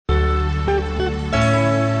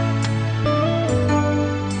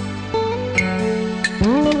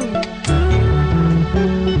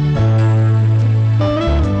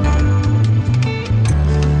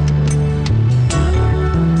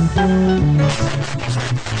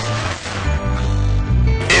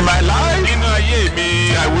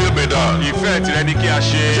God.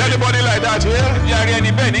 Is anybody like that here?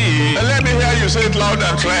 Let me hear you say it loud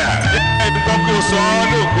and clear.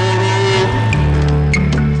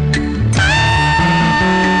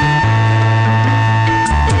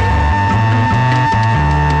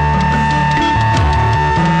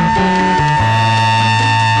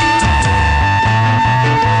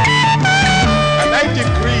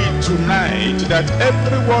 'Tonight that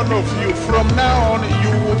every one of you from now on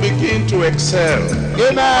you will begin to excel.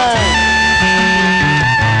 Amen.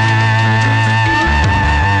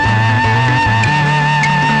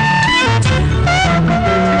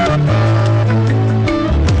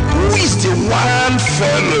 Who is the one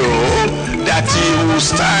fellow that you will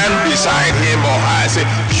stand beside him or her and say,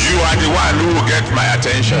 you are the one who will get my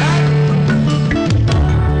attention?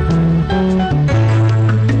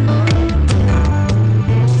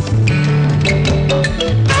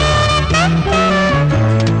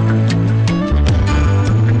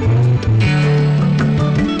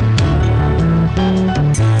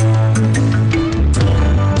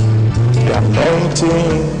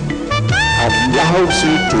 Allows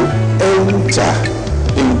you to enter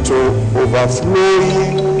into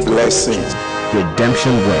overflowing blessings.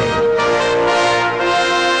 Redemption Way.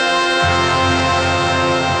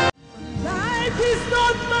 Life is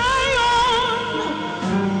not my own.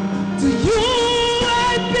 To you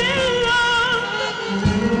I belong.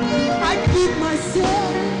 I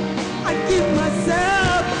give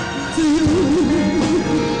myself to you.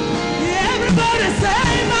 Everybody say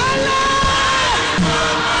my life.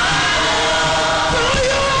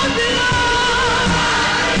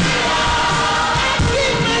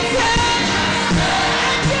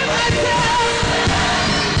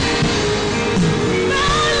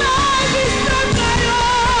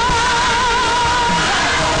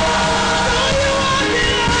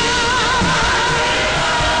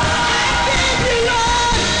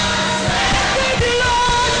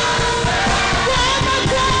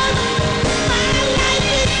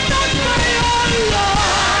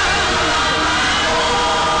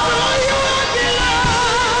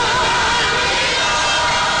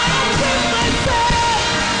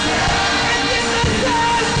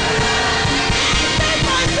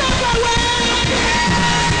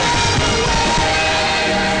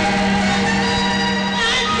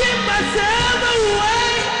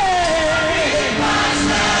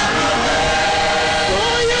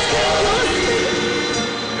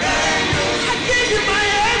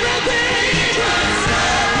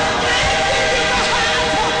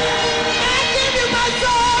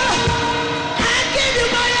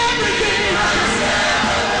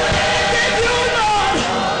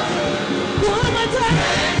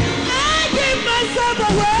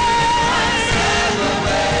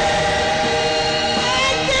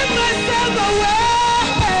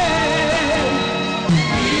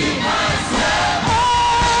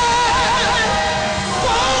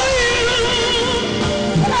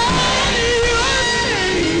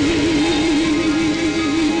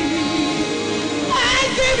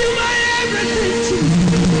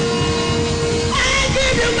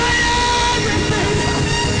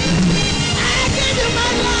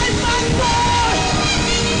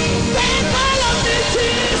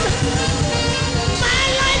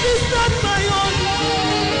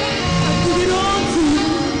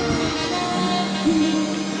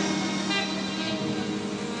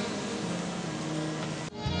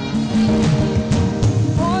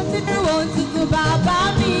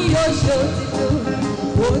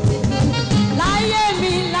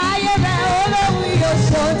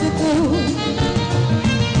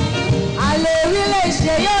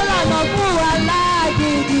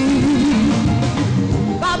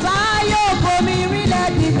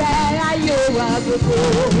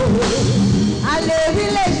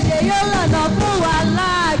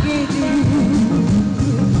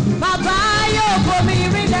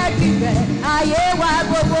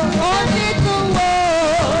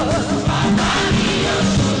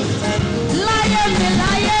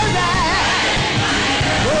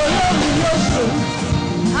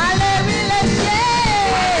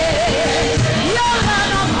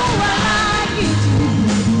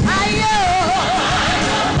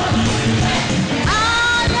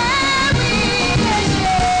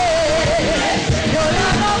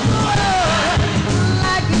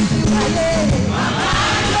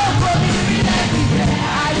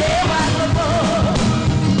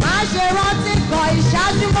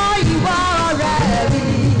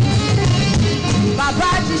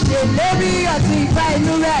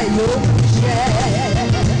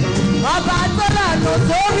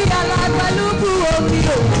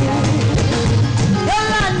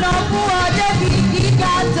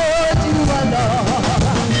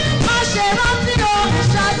 Má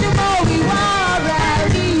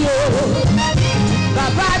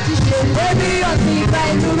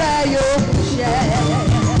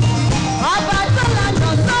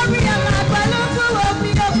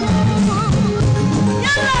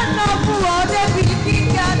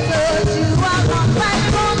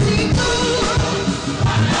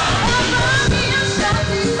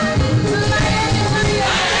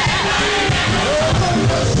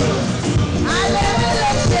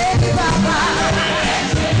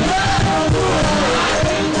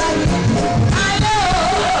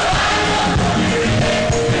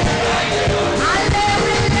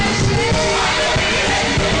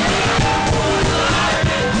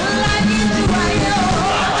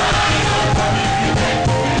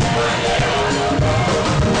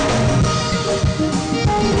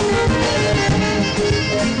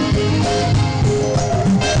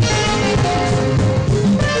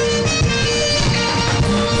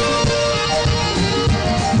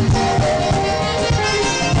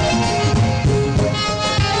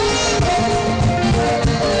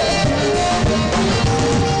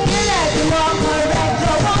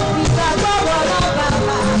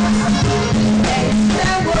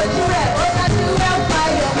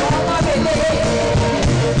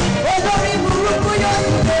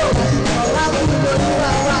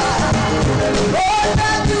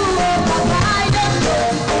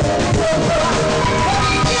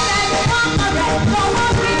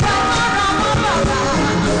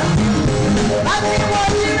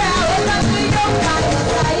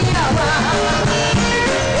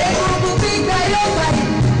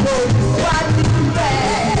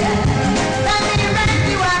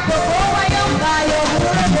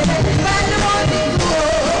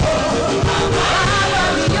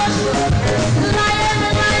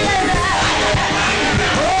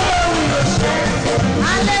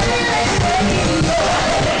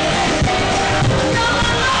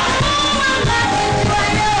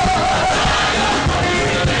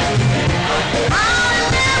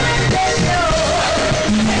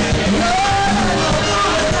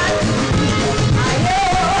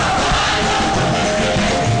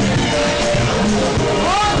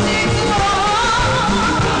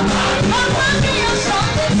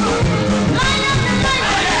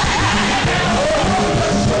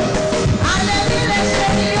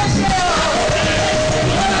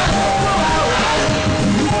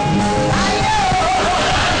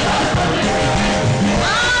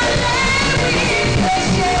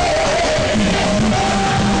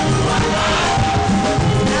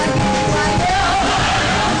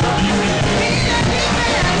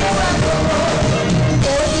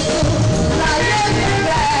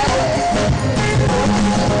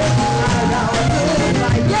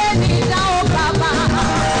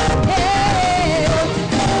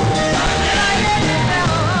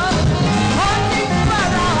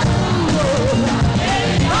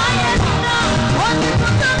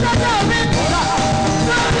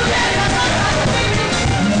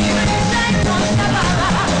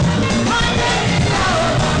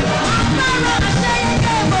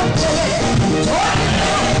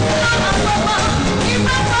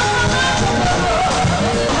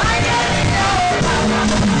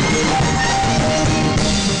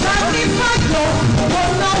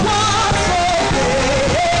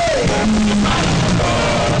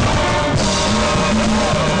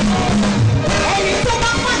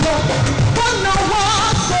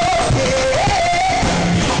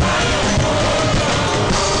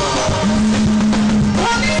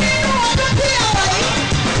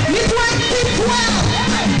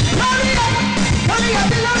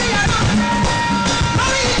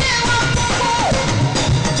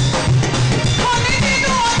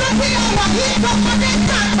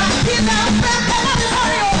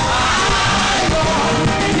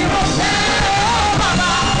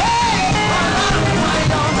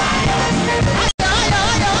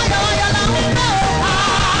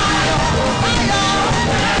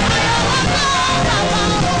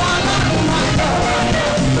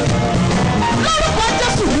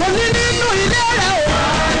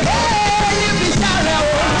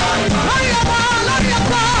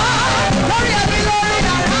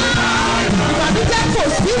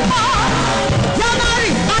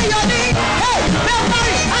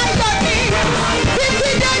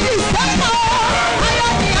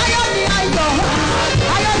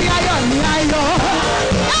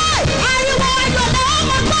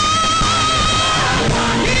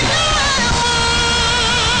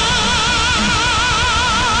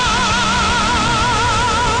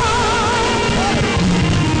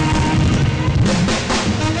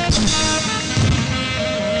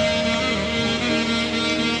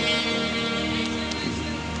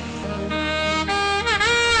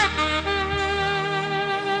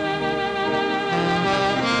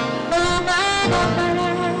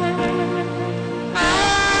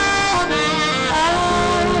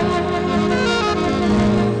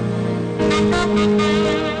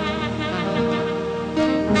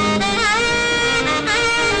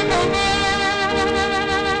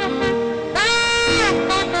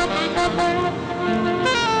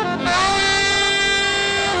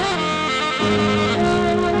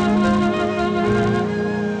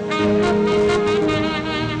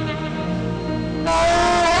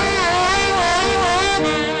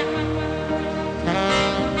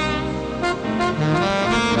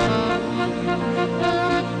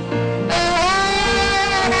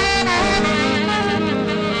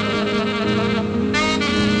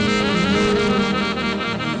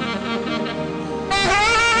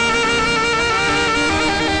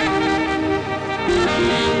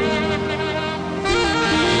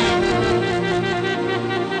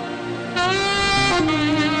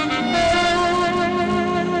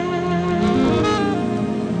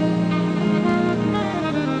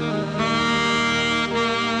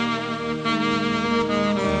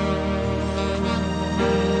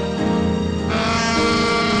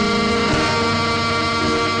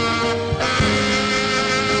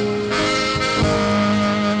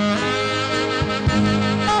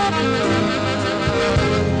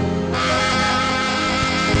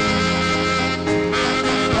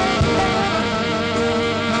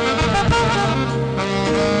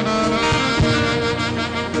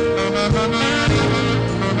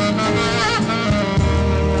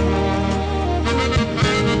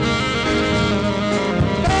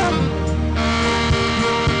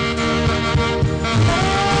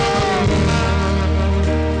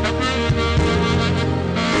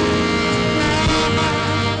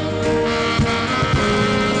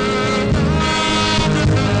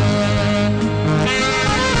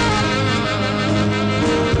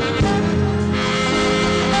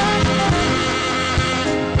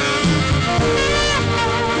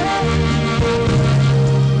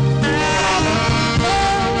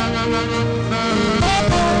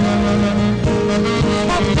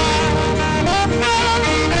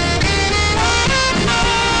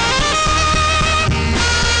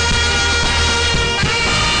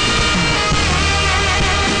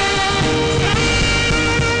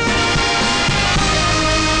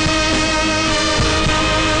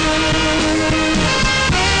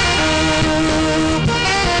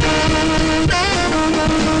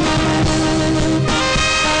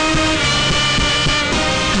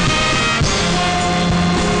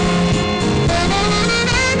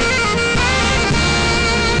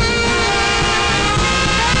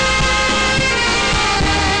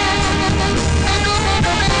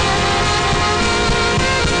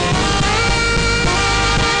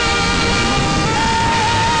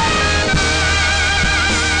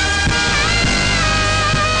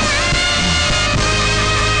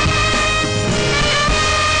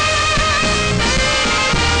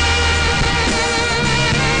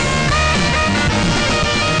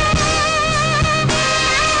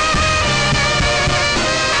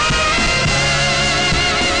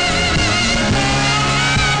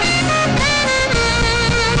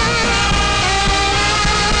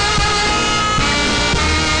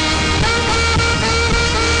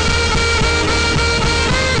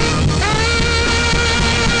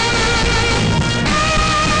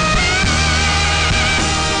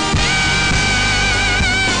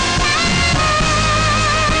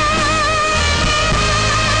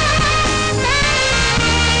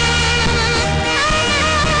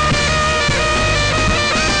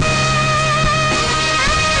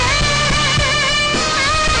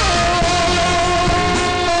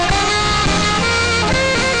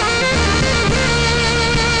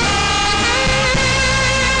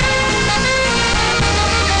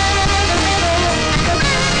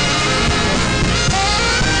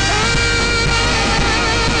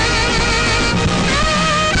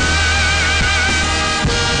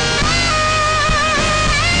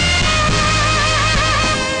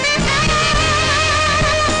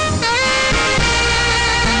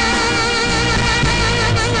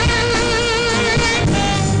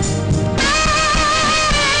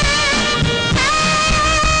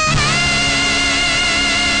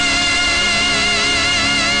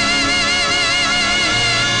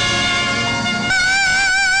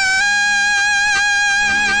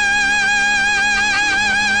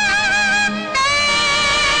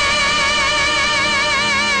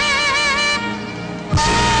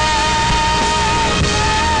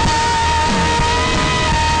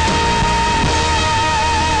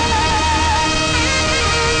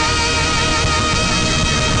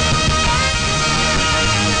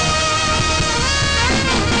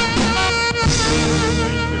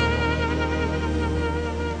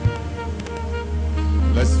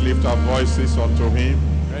Let's lift our voices unto him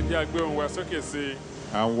Ẹ jẹ́ a gbé ohùn wa sókè sí i.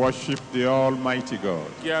 and worship the Almighty God,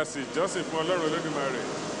 Kí a sì jọ́sìn fún Ọlọ́run Olódùmarè.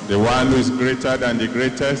 the one who is greater than the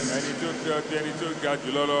greatest, Ẹni tó ga ju ẹni tó ga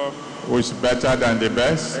jùlọ lọ. who is better than the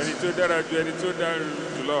best, Ẹni tó dára ju ẹni tó dára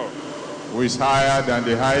jùlọ. who is higher than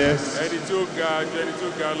the highest. Ẹni tó ga ju ẹni tó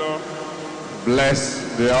ga lọ. Bless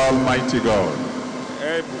the Almighty God.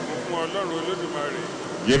 Ẹ bùkún fún Ọlọ́run Olódùmarè.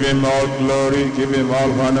 Give him all glory, give him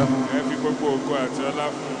all honor, Ẹ fi gbogbo ògo àti ọlá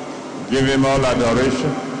fún. give him all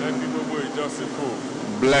adoration. Ẹ fi gbogbo ìjọsìn fún.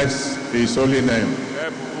 Bless his holy name. Ẹ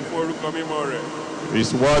bùkún fún orúkọ mímọ́ rẹ̀.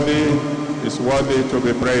 He's worthy to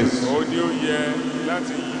be praised. Ó ní ó yẹ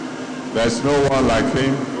láti yìn. There's no one like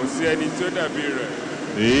him. Kò sí ẹni tí ó dàbí rẹ̀.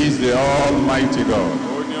 He is the Almighty God.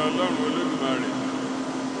 Ó ní Ọlọ́run Olódùmarè.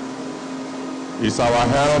 He's our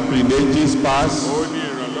help in ages past. Ó ní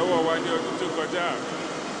ìrànlọ́wọ́ wa ní ọdún tó kọjá.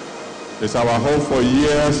 It's our hope for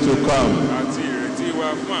years to come. Àti ìrètí wa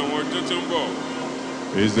fún àwọn ọjọ́ tó ń bọ̀.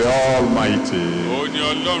 He's the Almighty. Ó ní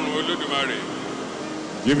Ọlọ́run Olódùmarè.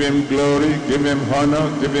 Give him glory, give him honor,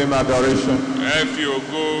 give him adoration. Ẹ fi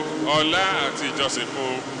ògo, ọlá àti ìjọsìn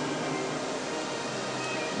fún.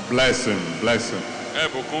 Bless him, bless him. Ẹ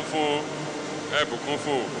bùkún fún. Ẹ bùkún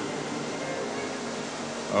fún.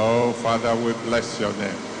 Oh, Father, we bless your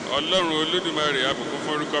name. Ọlọ́run Olódùmarè a bùkún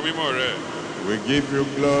fún orúkọ mímọ́ rẹ̀. We give you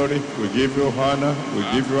glory, we give you honor, we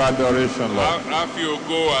give you adoration, Lord. A fi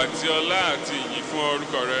ògo àti ọlá àti ìyìn fún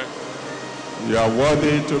orúkọ rẹ̀. You are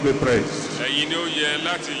worthy to be praised. Ẹ̀yin ni ó yẹ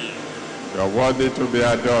láti yìn. You are worthy to be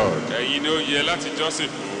adored. Ẹ̀yin ni ó yẹ láti jọ́sìn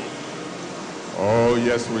fún. Oh,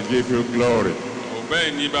 yes, we give you glory.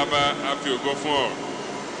 Bẹ́ẹ̀ ni bàbá a fi ògo fún ọ.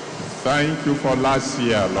 Thank you for last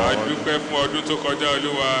year, A Lord. dúpẹ́ fún ọdún tó kọjá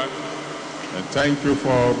Olúwa. And thank you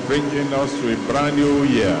for bringing us to a brand new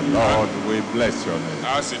year. Lord, we bless your name.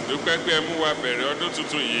 A sì dúpẹ́ pé ẹ mú wa bẹ̀rẹ̀ ọdún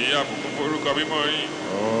tuntun yìí a bùkún fún orúkọ mímọ́ yín.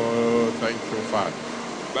 Oh, thank you, Father.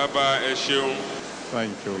 Bàbá ẹ ṣeun.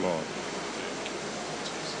 Thank you, Lord.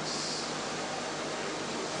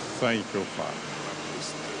 Thank you, Father.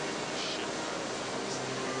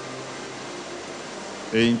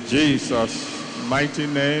 In Jesus' mighty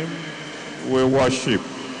name, we worship.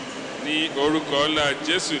 Ní orúkọ ńlá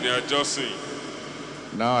Jésù ni a jọ́sìn.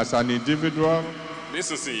 Now, as an individual,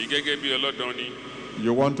 Nísinsìnyí gẹ́gẹ́ bí ọlọ́dàn ni.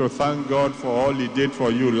 you want to thank God for all He did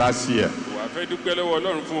for you last year, Wà á fẹ́ dúpẹ́ lọ́wọ́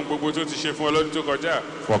Ọlọ́run fún ohun gbogbo tó ti ṣe fún ọlọ́dún tó kọjá.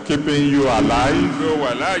 for keeping you alive, Pé o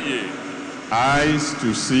wà láàyè. eyes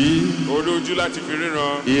to see, Orí ojú láti fi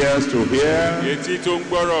ríran. ears to hear, Etí tó ń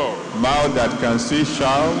gbọ́rọ̀. mouth that can still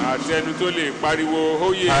shout, Àti ẹnu tó lè pariwo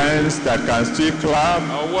hóyè. hands that can still clap,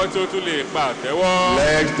 Ọwọ́ tó tún lè pa àtẹ́wọ́.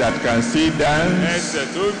 legs that can still dance.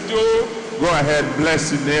 Ẹsẹ̀ tó ń jó. Go ahead, bless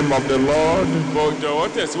the name of the Lord Kò jọ̀wọ́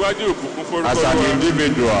tẹ̀síwájú òkùnkùn forúkọ as an Olúwa.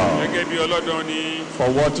 individual Gẹ́gẹ́ bí ọlọ́dàn ni. for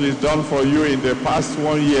what He's done for you in the past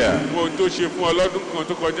 1 year. Fún ohun tó ṣe fún ọlọ́dún kan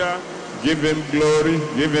tó kọjá. Give Him glory,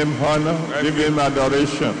 give Him honor, give Him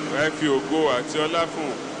adoration. Ẹ fi ògo àti ọlá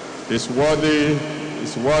fún. He's worthy,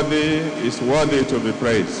 He's worthy, He's worthy to be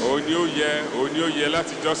praised. Òun ni ó yẹ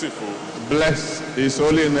láti jọ́sìn fún. Bless His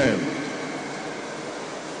holy name.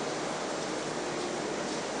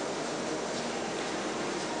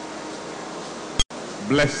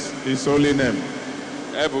 Bless His holy name.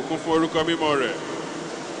 Ẹ bùkún fún orúkọ mímọ́ rẹ̀.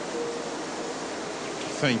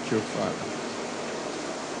 Thank you, Father.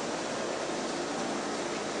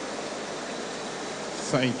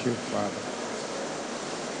 Thank you, Father.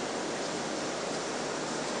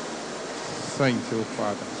 Thank you,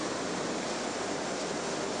 Father.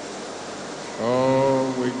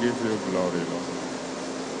 Oh, we give you glory, Lord.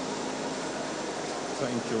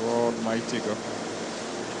 Thank you, Almighty God.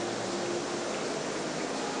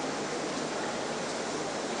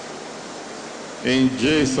 In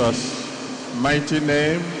Jesus' mighty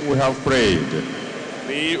name we have prayed.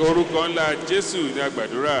 Ní orúkọ ńlá Jésù ní a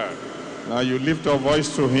gbàdúrà. Now you lift your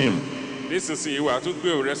voice to Him Nísinsìnyí wà á tún gbé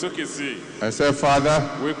òun rẹ sókè sí i. and say, Father,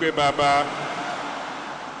 Wípé bàbá,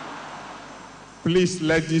 please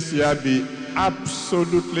let this year be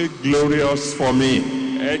absolutely glorious for me.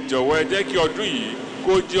 ẹ jọ̀wọ́ ẹ jẹ́ kí ọdún yìí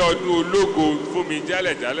kó jẹ́ ọdún ológo fún mi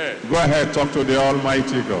jálẹ̀jálẹ̀. Go ahead, talk to the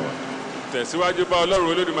Almighty God. Tẹ̀síwájú bá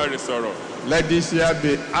Ọlọ́run Olódùmarè sọ̀rọ̀. Let this year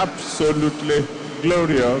be absolutely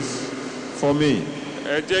glorious for me.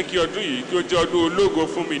 Ẹ jẹ́ kí ọdún yìí kí ó jẹ́ ọdún ológo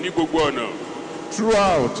fún mi ní gbogbo ọ̀nà.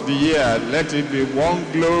 Throughout the year, let it be one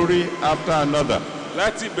glory after another.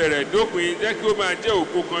 Láti bẹ̀rẹ̀ dópin jẹ́ kí ó máa jẹ́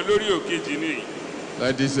ògo kan lórí òkejì ni.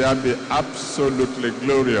 Let this year be absolutely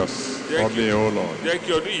glorious for me, O Lord. Jẹ́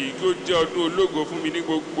kí ọdún yìí kí ó jẹ́ ọdún ológo fún mi ní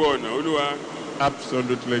gbogbo ọ̀nà Olúwa.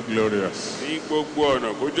 Absolutely glorious. Ní gbogbo ọ̀nà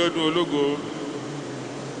kó jẹ́ ọdún ológo.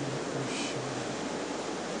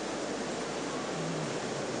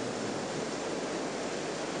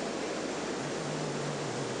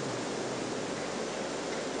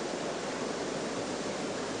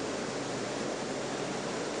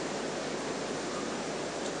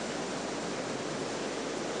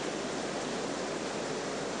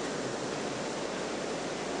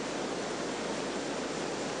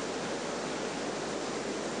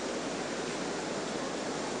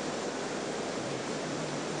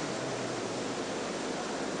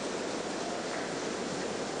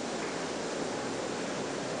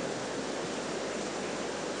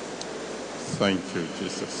 Thank you,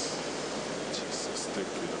 Jesus. Jesus, thank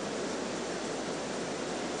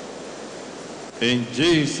you. In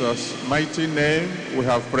Jesus' mighty name, we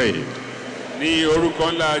have prayed. Ní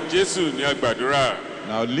orúkọ ńlá Jésù ní a gbàdúrà.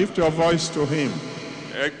 Now lift your voice to him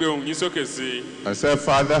Ẹ gbé ohùn yín sókè sí i. and say,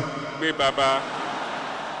 Father, Pé bàbá,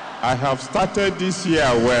 I have started this year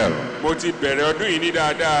well. mo ti bẹ̀rẹ̀ ọdún yìí ní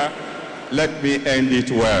dáadáa. Let me end it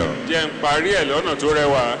well. Jẹ́ n parí ẹ̀ lọ́nà tó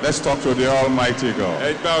rẹwà. Let's talk to the Almighty God.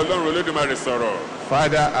 Ẹ bá Ọlọ́run Olódùmarè sọ̀rọ̀.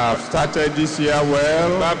 Father, I have started this year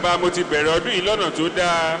well. Bàbá, mo ti bẹ̀rẹ̀ ọdún yìí lọ́nà tó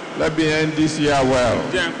dáa. Let me end this year well.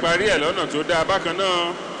 Jẹ́ n parí ẹ̀ lọ́nà tó dáa bákan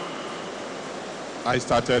náà. I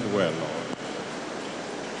started well, Lord.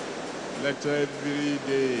 Let every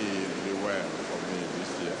day be well for me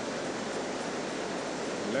this year.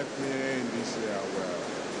 Let me end this year well.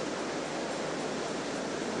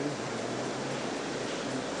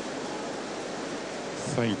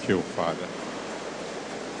 Thank you, Father.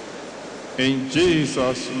 In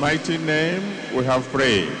Jesus' mighty name, we have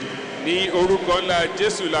prayed. Ní orúkọ ńlá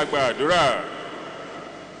Jésù la gbàdúrà.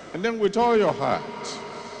 And then with all your heart,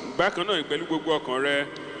 Bákan náà pẹ̀lú gbogbo ọkàn rẹ,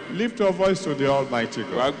 lift your voice to the Almighty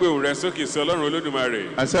God wàá gbé ohùn rẹ sókè sí Ọlọ́run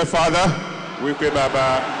Olódùmarè. and say, Father, Wípé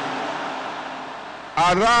bàbá,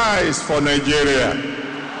 arise for Nigeria.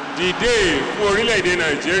 dìde fún orílẹ̀-èdè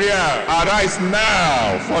Nàìjíríà. Arise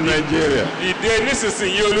now for Nigeria. Dìde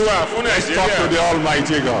nísinsìnyí Olúwa fún Talk to Nàìjíríà. the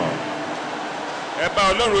Almighty God. Ẹ bá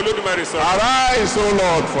Ọlọ́run Olódùmarè sọ̀rọ̀. Arise, O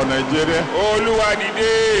Lord, for Nigeria. Olúwa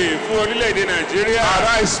dìde fún orílẹ̀-èdè Nàìjíríà.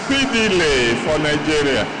 Arise speedily for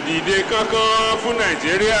Nigeria. Dìde kánkán fún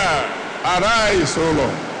Nàìjíríà. Arise, O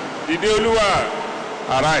Lord. Dìde Olúwa.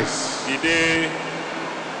 Arise. Dìde.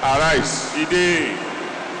 Arise. Dìde.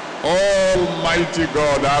 Almighty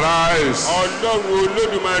God, arise. Ọlọ́run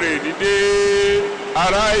Olódùmarè dìde.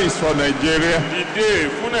 Arise for Nigeria. Dìde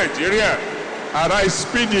fún Nàìjíríà. Arise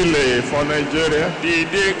speedily for Nigeria.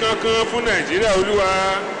 Dìde kánkán fún Nàìjíríà Olúwa.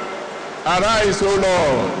 Arise, O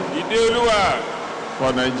Lord, Dìde Olúwa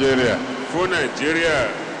for Nigeria. fún Nàìjíríà.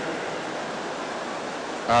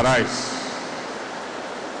 Arise.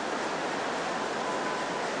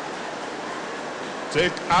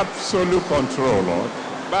 Take absolute control, Lord.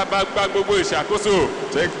 Bàbá gba gbogbo ìṣàkóso.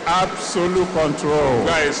 Take absolute control.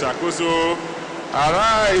 Gba ìṣàkóso.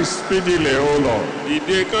 Arise speedily, O Lord,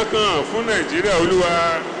 Dìde kánkán fún Nàìjíríà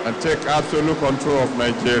Olúwa. and take absolute control of Kí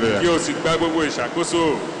Nigeria. o sì gba gbogbo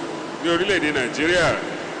ìṣàkóso ní orílẹ̀-èdè Nàìjíríà.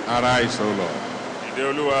 Arise, O Lord. Dìde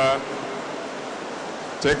Olúwa.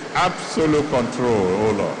 Take absolute control,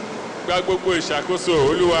 O Lord. Gba gbogbo ìṣàkóso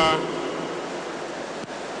Olúwa.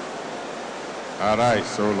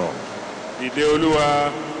 Arise, O Lord, Dìde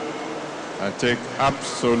Olúwa. and take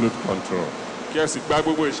absolute control. Kí o sì gba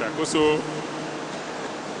gbogbo ìṣàkóso.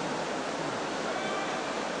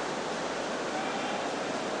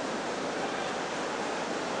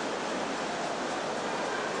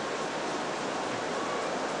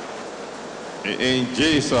 In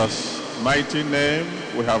Jesus' mighty name,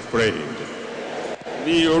 we have prayed.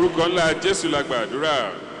 Ní orúkọ ńlá Jésù la gbàdúrà.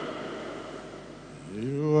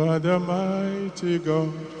 You are the mighty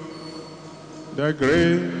God, the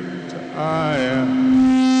great I am.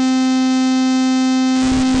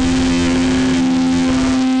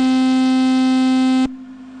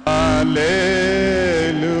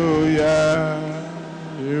 Hallelujah.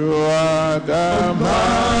 You are the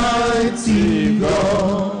mighty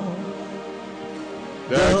God,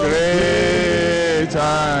 the great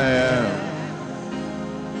I am.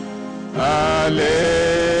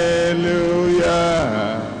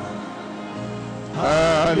 Hallelujah.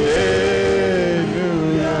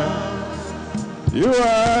 Hallelujah. You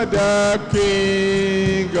are the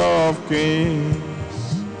King of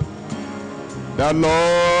Kings, the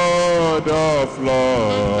Lord of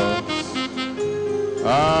Lords.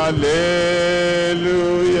 Hallelujah.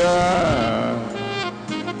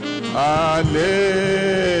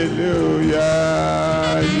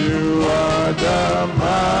 Hallelujah. You are the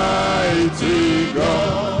mighty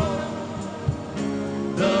God,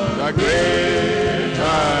 the great I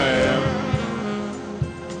am.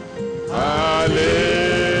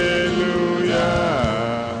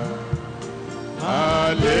 Hallelujah.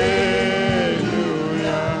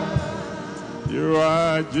 Hallelujah. You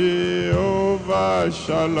are Jehovah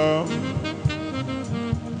Shalom,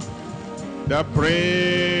 the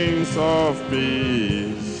Prince of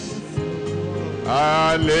Peace.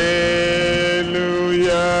 Hallelujah.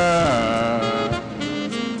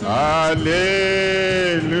 Hallelujah.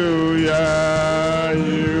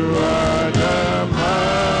 You are the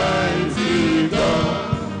mighty God,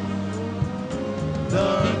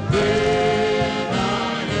 the great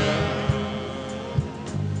I am.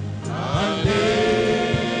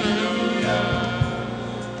 Hallelujah.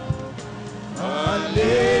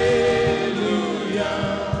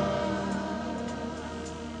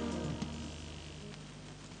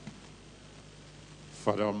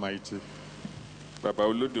 Father Almighty, bàbá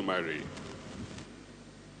olódùmarè,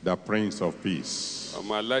 the Prince of Peace,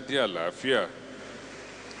 ọmọ aládé àlàáfíà,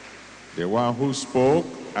 the one who spoke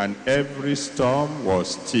and every storm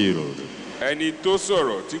was stilled, ẹni tó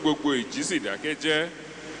sọ̀rọ̀ tí gbogbo ìjì sì dákẹ́ jẹ́,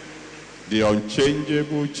 the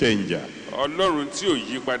unchangeable changer, ọlọ́run tí ò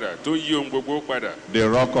yí padà tó yí ohun gbogbo padà, the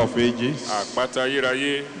rock of ages, àpáta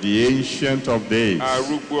ayérayé, the ancient of days,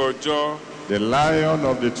 arúgbó ọjọ́, the lion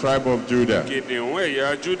of the tribe of Judah, kìnìún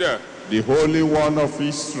ẹ̀yà Júdà, the Holy One of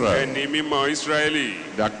Israel, ẹni mímọ́ Ísírẹ́lì,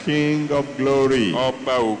 the King of glory,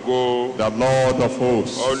 ọba ògo, the Lord of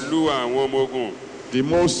hosts, olúwa àwọn ọmọ ogun, the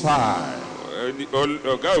Most High,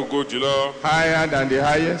 ọ̀gá ògo jùlọ, higher than the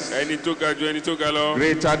highest, ẹni tó ga ju ẹni tó ga lọ,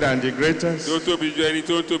 greater than the greatest, tó tóbi ju ẹni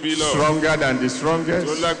tó tóbi lọ, stronger than the tó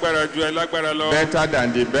strongest, lágbára ju ẹni lágbára lọ, better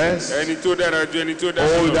than the best, ẹni tó dára ju ẹni tó dára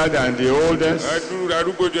lọ, older than the oldest,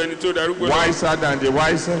 arúgbó ju ẹni tó darúgbó lọ, wiser than the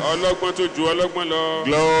wisest. ọlọ́gbọ́n tó ju ọlọ́gbọ́n lọ.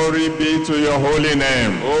 Glory be to your holy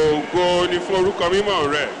name. Ògo ni fún orúkọ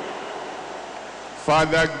mímọ́ rẹ̀.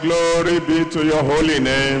 Father, glory be to your holy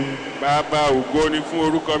name. Bàbá, ògo ni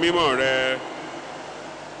fún orúkọ mímọ́ rẹ̀.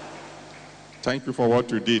 Thank you for what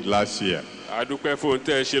you did last year. A dúpẹ́ fún ohun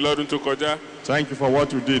tẹ́ ẹ ṣe lọ́dún tó kọjá. Thank you for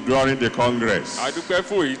what you did during the Congress. A dúpẹ́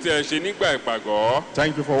fún èyí tẹ́ ẹ ṣe nígbà ìpàgọ́.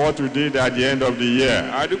 Thank you for what you did at the end of the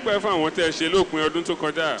year. A dúpẹ́ fún àwọn tẹ́ ẹ ṣe lópin ọdún tó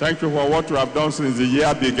kọjá. Thank you for what you have done since the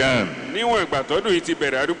year began. Níwọ̀n ìgbà tọ́dún yìí ti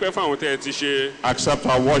bẹ̀rẹ̀, a dúpẹ́ fún àwọn tẹ́ ẹ ti ṣe. Accept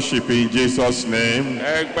our worship in Jesus' name.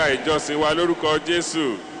 Ẹ gba ìjọsìn wa lórúkọ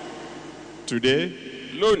Jésù. Today,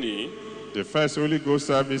 Lónìí, the first Holy Ghost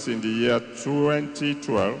service in the year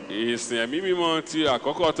 2012, ìsìn ẹ̀mí mímọ́ ti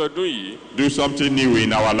àkọ́kọ́ tọdún yìí. do something new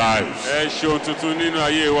in our lives. Ẹ ṣe ohun tuntun nínú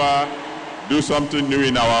ayé wa. Do something new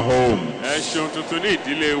in our home. Ẹ ṣe ohun tuntun ní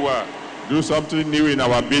ìdílé wa. Do something new in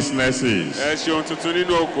our businesses. Ẹ ṣe ohun tuntun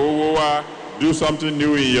nínú okòwò wa. Do something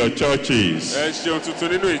new in your churches. Ẹ ṣe ohun tuntun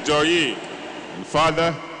nínú ìjọ yìí. And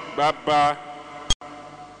Father, Bàbá,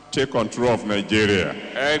 take control of Nigeria.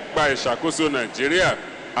 ẹ gba ìṣàkóso Nàìjíríà.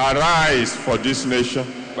 Arise for this nation.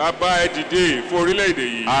 Bàbá, ẹ dìde fún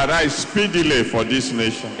orílẹ̀-èdè yìí. Arise speedily for this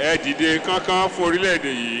nation. Ẹ dìde kánkán fún orílẹ̀-èdè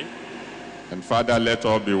yìí. And Father, let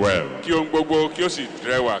all be well. Kí ohun gbogbo kí ó sì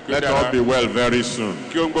rẹwà kí ó Let all dára. be well very soon.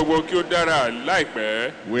 Kí ohun gbogbo kí ó dára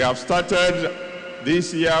láìpẹ́. We have started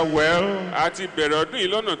this year well. A ti bẹ̀rẹ̀ ọdún yìí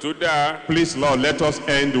lọ́nà tó dáa. Please, Lord, let us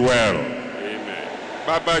end well. Amen.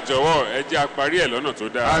 Bàbá, jọ̀wọ́ ẹ jẹ́ a parí ẹ̀ lọ́nà tó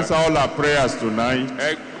dáa. Answer all our prayers tonight.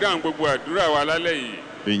 Ẹ dáhùn gbogbo àdúrà wa lálẹ́ yìí.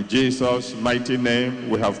 In Jesus' mighty name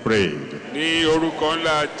we have prayed. Ní orúkọ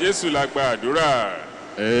ńlá Jésù la gba àdúrà.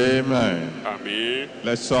 Amen. Àmín.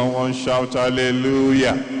 Let someone shout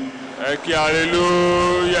hallelujah. Ẹ kí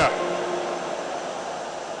hallelujah.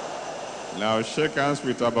 Now shake hands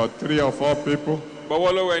with about 3 or 4 people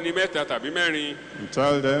Bọ́wọ́ lọ́wọ́ ẹni mẹ́ta tàbí mẹ́rin and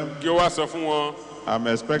tell them, kí ó wá sọ fún wọn. I'm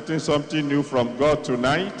expecting something new from God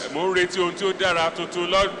tonight. Mo ń retí ohun tí ó dára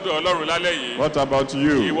tuntun lọ́dọ̀ Ọlọ́run lálẹ́ yìí. What about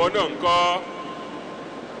you? Ìwọ náà ń kọ́.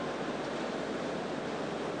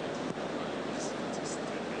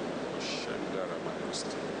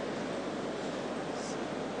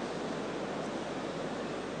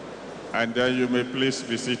 And then you may please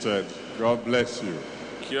be seated. God bless you.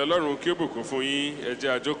 Kí Ọlọ́run kí ó bùkún fún yín, ẹ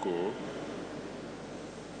jẹ́ a jókòó.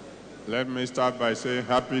 Let me start by saying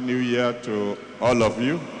Happy New Year to all of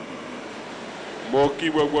you. Mo kí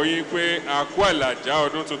gbogbo yín pé a kú àlàjá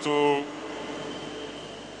ọdún tuntun.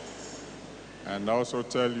 And also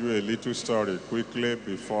tell you a little story quickly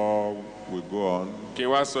before we go on. Kí n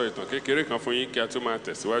wá sọ ìtàn kékeré kan fún yín kí a tó máa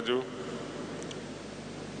tẹ̀síwájú.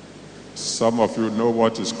 Some of you know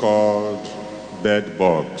what is called bed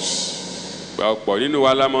bugs. Ọ̀pọ̀ nínú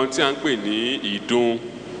wa la mọ̀ tí a ń pè ní ìdun.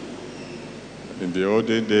 In the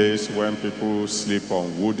olden days when people sleep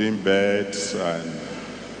on wooden beds and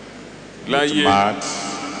with mats,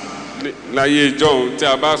 Láyé ìjọ́un tí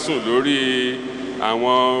a bá sùn lórí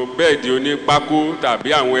àwọn bẹ́ẹ̀dì onípákó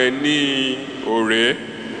tàbí àwọn ẹní òré.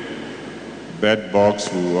 bed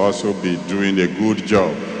bugs will also be doing a good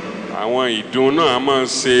job. Àwọn ìdun náà máa ń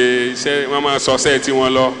ṣe iṣẹ́, wọ́n máa sọṣẹ́ tí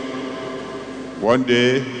wọ́n lọ. One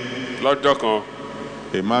day, Lọ́jọ́ kan,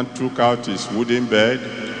 a man took out his wooden bed,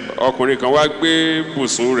 ọkùnrin kan wá gbé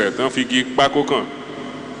bùsùn rẹ̀ tán fi igi pákó kàn.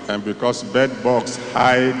 and because bed bugs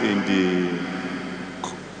hide in the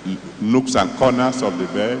nooks and corners of the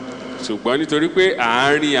bed, Ṣùgbọ́n nítorí pé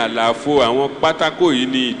àárín àlàfo àwọn pátákó yìí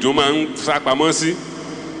ni ìdun máa ń sápamọ́ sí.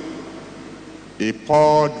 he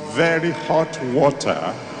poured very hot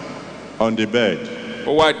water on the bed,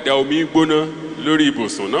 Ó wá da omi gbóná lórí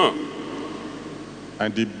ibùsùn náà.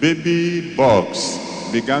 and the baby bugs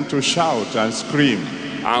began to shout and scream.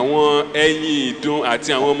 Àwọn ẹyin ìdun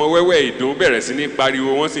àti àwọn ọmọ wẹ́wẹ́ ìdun bẹ̀rẹ̀ sí ní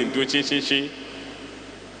pariwo, wọ́n sì ń dún ṣínṣínṣín.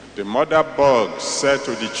 The mother bugs said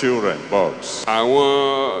to the children, bugs,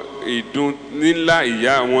 àwọn ìdun nílá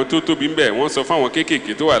ìyá àwọn tó tóbi ń bẹ̀ wọ́n sọ fún àwọn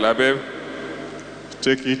kéékèèké tó wà lábẹ́.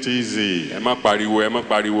 take it easy. ẹ má pariwo ẹ má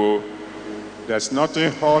pariwo. There's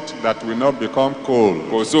nothing hot that will not become cold.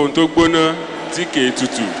 kò sóhun tó gbóná tí kèé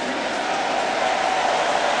tutù.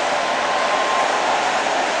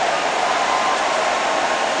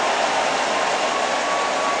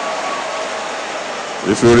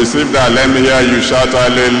 If you receive that, let me hear you shout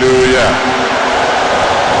hallelujah.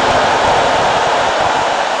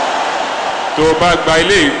 tó o bá gba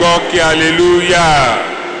ilé ìgbọ́ kí hallelujah.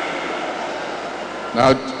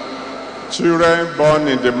 Now, children born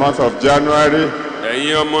in the month of January,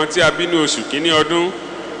 ẹ̀yin ọmọ tí a bí ní oṣù kínní ọdún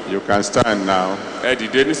you can stand now. ẹ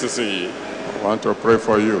dìde nísinsìnyí. I want to pray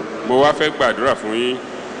for you. mo wá fẹ́ gbàdúrà fún yín.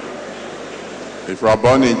 If you are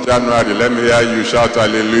born in January, let me hear you shout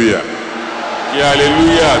hallelujah. kí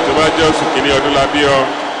hallelujah tó bá jẹ́ oṣù kínní ọdún la bí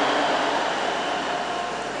ọ.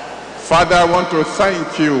 Father, I want to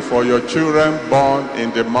thank you for your children born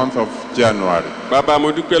in the month of January. bàbá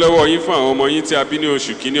mo dúpẹ́ lọ́wọ́ yín fún àwọn ọmọ yín tí a bí ní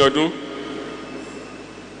oṣù kínní ọdún.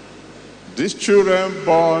 These children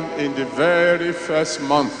born in the very first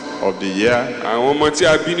month of the year àwọn ọmọ tí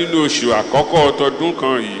a bí nínú oṣù àkọ́kọ́ ọtọdún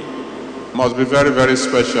kan yìí must be very, very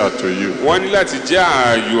special to you. wọ́n ní láti jẹ́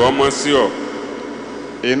ààyò ọmọ sí ọ.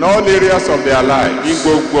 In all areas of their ní lives,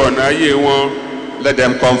 gbogbo ọ̀nà ayé wọn let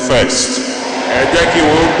them come first. ẹ jẹ́ kí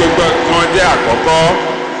wọ́n gbégbá kan jẹ́ àkọ́kọ́.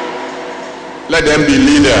 Let them be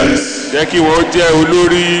leaders. jẹ́ kí wọ́n jẹ́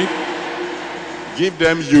olórí. Give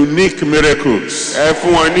them unique miracles. ẹ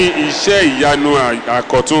fún wọn ní iṣẹ́ ìyanu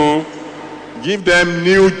àkọ́tún Give them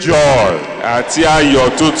new joy, àti ayọ̀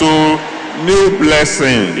tuntun, new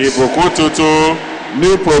blessings, ìbùkún tuntun,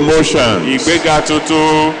 new promotions. ìgbéga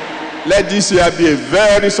tuntun. Let this year be a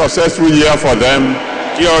very successful year for them,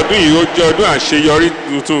 kí ọdún yìí ó jẹ́ ọdún àṣeyọrí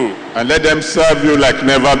tuntun. and let them serve you like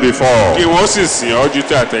never before. kí wọ́n sì sìn ọ́ ju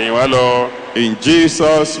ti àtẹ̀yìnwá lọ. In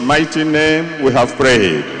Jesus' mighty name we have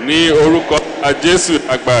prayed. ní orúkọ Jésù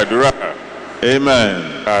àgbàdúrà. Amen.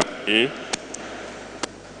 àmín.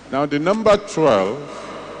 Now the number 12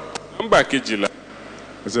 nọ́mbà kejìlá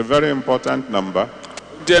is a very important number.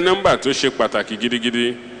 jẹ́ nọ́mbà tó ṣe pàtàkì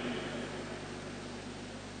gidigidi.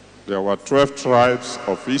 There were 12 tribes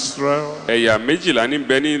of Israel. ẹ̀yà méjìlá ní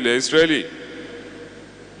bẹ ní ilẹ̀ Ísírẹ́lì.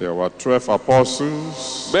 There were 12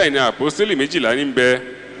 apostles. bẹ́ẹ̀ ni àpọ́sítélì méjìlá ní bẹ.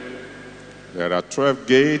 There are 12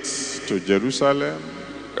 gates to Jerusalem.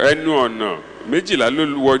 ẹnu ọ̀nà méjìlá ló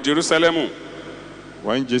wọ Jerúsálẹ́mù.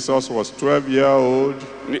 When Jesus was 12 years old,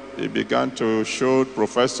 Ní- he began to show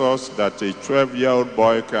professors that a 12-year-old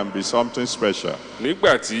boy can be something special.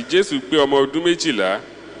 nígbà tí Jésù pé ọmọ ọdún méjìlá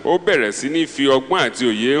ó bẹ̀rẹ̀ sí ní fi ọgbọ́n àti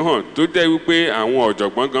òye hàn tó jẹ́ wípé àwọn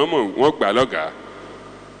ọ̀jọ̀gbọ́n gan mọ̀ wọ́n gbà lọ́gàá.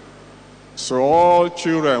 So all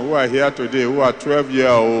children who are here today who are 12 years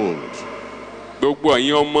old, gbogbo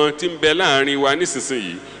ẹ̀yin ọmọ tí ń bẹ láàrin wa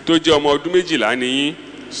nísinsìnyí tó jẹ́ ọmọ ọdún méjìlá nìyín.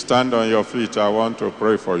 stand on your feet. I want to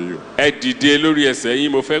pray for you. ẹ dìde lórí ẹsẹ̀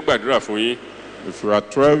yín mo fẹ́ gbàdúrà fún yín. If you are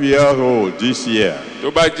 12 years old this year, tó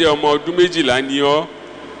bá jẹ́ ọmọ ọdún méjìlá ni ọ́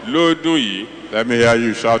lọ́dún yìí. let me hear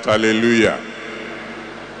you shout hallelujah.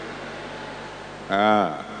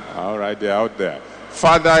 All right, they're out there.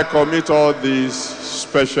 Father, I commit all these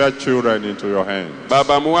special children into your hands.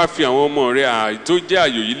 bàbá mo wá fi àwọn ọmọ rẹ tó jẹ́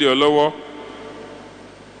àyò yìí lé ọ lọ́wọ́.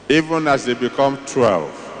 Even as they become 12,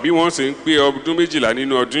 bí wọ́n sì ń pé ọdún méjìlá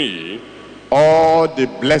nínú ọdún yìí. all the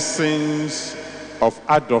blessings of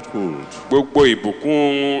adulthood gbogbo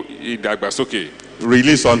ìbùkún ìdàgbàsókè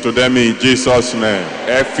release unto them in Jesus' name.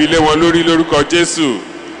 ẹ fi lé wọn lórí lórúkọ Jésù.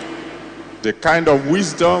 The kind of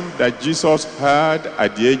wisdom that Jesus had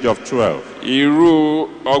at the age of 12, irú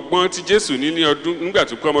ọgbọ́n tí Jésù ní ní ọdún nígbà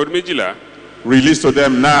tó kọ́ ọmọ ọdún méjìlá. release to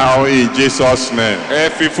them now in Jesus' name. ẹ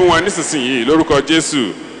fi fún wọn nísinsìnyí lórúkọ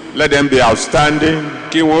Jésù. Let them be outstanding.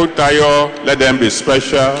 kí wọ́n tayọ. Let them be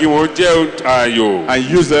special. kí wọ́n jẹ́ ààyò. And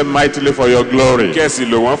use them mightily for your glory. kẹ̀sì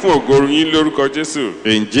lò wọ́n fún ògo yín lórúkọ Jésù.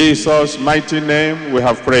 In Jesus' mighty name we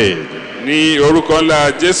have prayed. ní orúkọ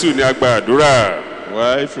ńlá Jésù ní a gba àdúrà.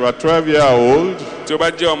 Well, if you are 12 years old, tí ó bá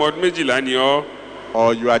jẹ́ ọmọ ọdún méjìlá ni ọ́.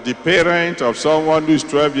 or you are the parent of someone who is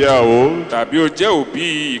 12 years old, tàbí o jẹ́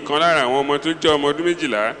òbí ìkan lára àwọn ọmọ tó jẹ́ ọmọ ọdún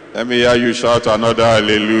méjìlá. let me hear you shout another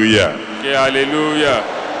hallelujah. kí hallelujah.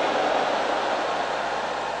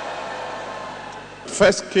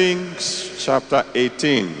 1 Kings chapter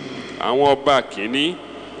 18, àwọn ọba kìíní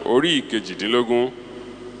orí ìkejìdínlógún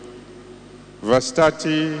verse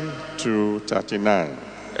 30 to 39.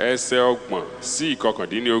 ẹsẹ̀ ọgbọ̀n sí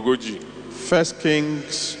ìkọkàndínlógójì. 1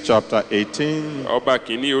 Kings chapter 18, ọba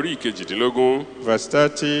kìíní orí ìkejìdínlógún verse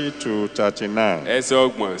 30 to 39. ẹsẹ̀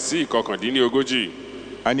ọgbọ̀n sí ìkọkàndínlógójì.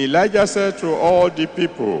 And Elijah said to all the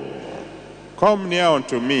people, "Come near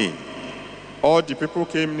unto me." All the people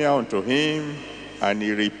came near unto him, and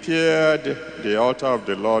he repaired the altar of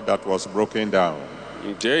the Lord that was broken down.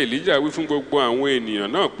 ǹjẹ́ Èlíjà wí fún gbogbo àwọn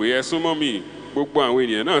ènìyàn náà pé ẹ súnmọ́ mi, gbogbo àwọn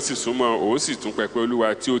ènìyàn náà sì súnmọ́, òun sì tún pẹpẹ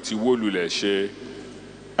Olúwa tí ó ti wó lulẹ̀ ṣe.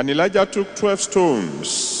 And Elijah took 12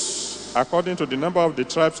 stones, according to the number of the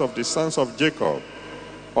tribes of the sons of Jacob,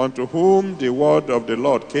 unto whom the word of the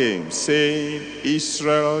Lord came, saying,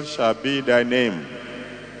 Israel shall be thy name.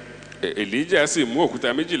 Èlíjà sì mú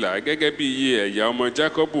òkúta 12 gẹ́gẹ́ bí iye ẹ̀yà ọmọ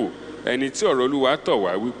Jákọ́bù, ẹni tí ọ̀rọ̀ Olúwa tọ̀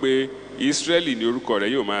wá wípé Ísírẹ́lì ni orúkọ rẹ̀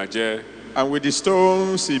yóò máa jẹ́. And with the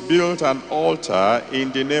stones he built an altar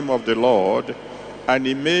in the name of the Lord, and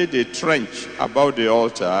he made a trench about the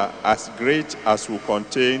altar as great as would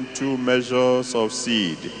contain 2 measures of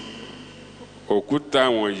seed. Òkúta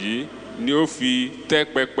wọ̀nyí ni ó fi tẹ́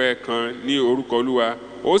pẹpẹ kan ní orúkọ Olúwa,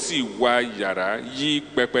 ó sì wá yàrá yí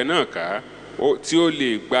pẹpẹ náà ká tí ó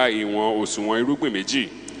lè gba ìwọ̀n òṣùwọ̀n irúgbìn méjì.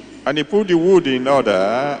 And he put the wood in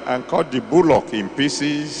order and cut the bullock in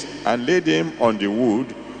pieces and laid him on the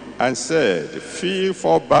wood and said, Fill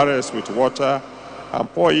 4 barrels with water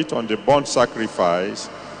and pour it on the burnt sacrifice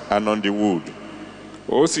and on the wood.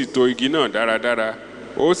 Ó sì tò igi náà dáradára,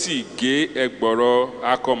 ó sì gé ẹgbọrọ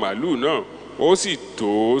akọ màlúù náà, ó sì tò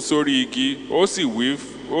ó sórí igi, ó sì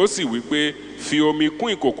wí pé fi omi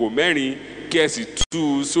kún ìkòkò 4 kí ẹ sì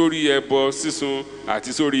tú u sórí ẹbọ sísun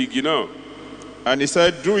àti sórí igi náà. And he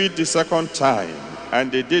said, Do it the second time.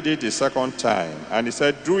 And they did it the second time. And he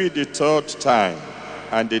said, Do it the third time.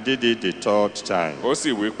 And they did it the third time. Ó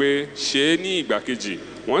sì wí pé ṣe é ní ìgbà kejì,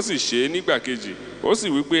 wọ́n sì ṣe é ní ìgbà kejì. Ó sì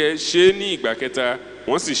wí pé ṣe é ní ìgbà kẹta,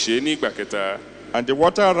 wọ́n sì ṣe é ní ìgbà kẹta. And the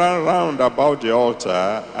water ran round about the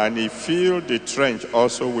altar, and he filled the trench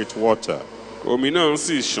also with water. Omi náà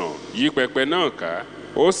sì ṣàn yí pẹpẹ náà ká,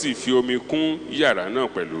 ó sì fi omi kún yàrá náà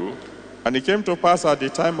pẹ̀lú. And it came to pass at the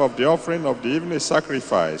time of the offering of the evening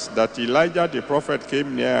sacrifice that Elijah the prophet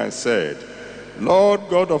came near and said, Lord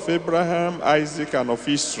God of Abraham, Isaac, and of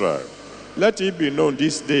Israel, let it be known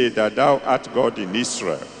this day that thou art God in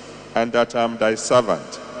Israel, and that I am thy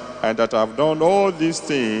servant, and that I have done all these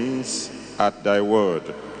things at thy word.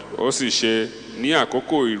 Ó sì ṣe ní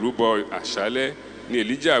àkókò ìrúbọ àṣálẹ́ ni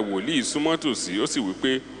Èlíjà wòlíì súnmọ́ tòsí, ó sì wí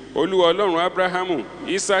pé Olúwa Ọlọ́run Ábúráhámù,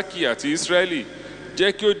 Ísákì àti Ísírẹ́lì,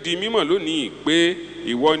 jẹ́ kí ó di mímọ̀ lónìí pé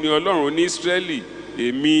ìwọ ni Ọlọ́run ní Ísírẹ́lì,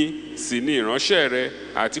 èmi sì ni ìránṣẹ́ rẹ,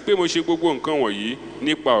 àti pé mo ṣe gbogbo nǹkan wọ̀nyí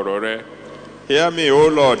nípa ọ̀rọ̀ rẹ. Hear me, O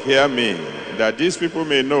Lord, hear me, that these people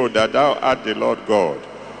may know that thou art the Lord God,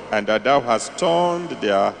 and that thou hast turned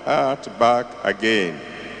their heart back again.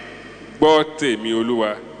 Gbọ́ tèmi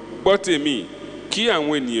Olúwa, gbọ́ tèmi, kí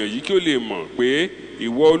àwọn ènìyàn yìí kí ó lè mọ̀ pé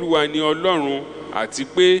ìwọ Olúwa ni Ọlọ́run, àti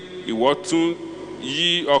pé ìwọ tún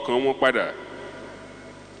yí ọkàn wọn padà.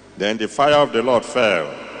 Then the fire of the Lord fell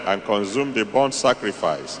and consumed the burnt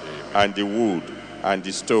sacrifice, and the wood, and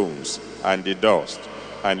the stones, and the dust,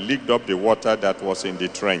 and licked up the water that was in the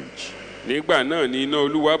trench. Nígbà náà ni iná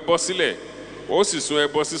Olúwa bọ́ sílẹ̀, ó sì sun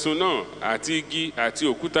ẹbọ sísun náà, àti igi, àti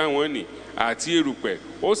òkúta wọn nì, àti erùpẹ̀,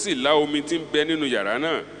 ó sì lá omi tí ń bẹ nínú yàrá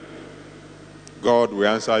náà. God will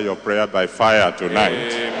answer your prayer by fire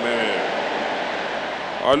tonight. Amen.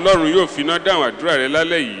 Ọlọ́run yóò fi iná dáhùn àdúrà rẹ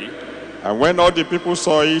lálẹ́ yìí. And when all the people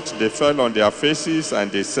saw it, they fell on their faces,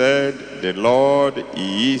 and they said, The Lord,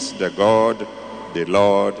 He is the God. The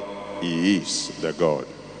Lord, He is the God.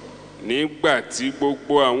 Nígbà tí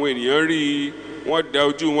gbogbo àwọn ènìyàn rí i, wọ́n da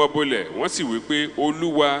ojú wọn bolẹ̀, wọ́n sì wí pé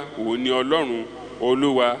Olúwa òun ni Ọlọ́run,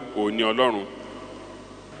 Olúwa òun ni Ọlọ́run.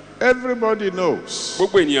 Everybody knows.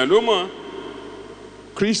 Gbogbo ènìyàn ló mọ̀.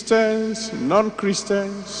 Christians,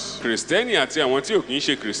 non-Christians, Kristẹni àti àwọn tí ò kì í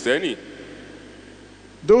ṣe Kristẹni.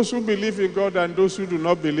 those who believe in God and those who do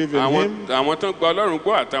not believe in Him, Àwọn tán gba Ọlọ́run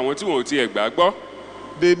gbọ́ àtàwọn tí wọn ò tiẹ̀ gbà gbọ́.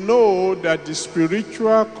 they know that the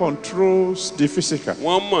spiritual controls the physical.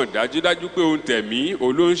 Wọ́n mọ̀ dájúdájú pé ohun tẹ̀mí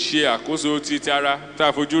òun ló ń ṣe àkóso ti ara tá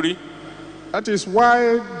a fojú rí. That is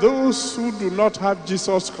why those who do not have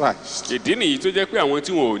Jesus Christ Ìdí nìyí tó jẹ́ pé àwọn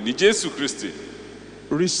tí wọn ò ní Jésù Kristi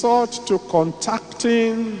resort to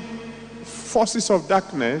contacting forces of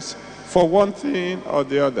darkness for one thing or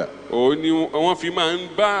the other. òun ni wọ́n fi máa ń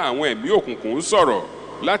bá àwọn ẹ̀mí òkùnkùn sọ̀rọ̀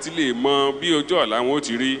láti lè mọ bí ojú ọ̀la wọn ó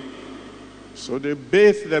ti rí. So they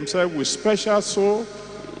bathe themselves with special soap,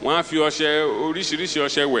 Wọ́n á fi oríṣiríṣi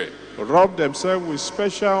ọṣẹ wẹ̀, rub themselves with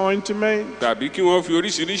special ointment tàbí kí wọ́n fi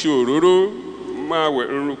oríṣiríṣi òróró máa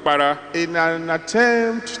wẹ̀ para in an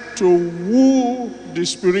attempt to woo the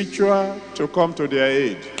spiritual to come to their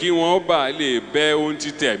aid. kí wọ́n bá lè bẹ ohun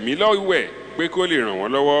ti tẹ̀mí lọ́wẹ̀ pé kó lè ràn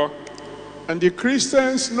wọ́n lọ́wọ́. And the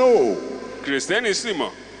Christians know Kristẹni sì mọ̀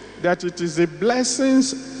that it is the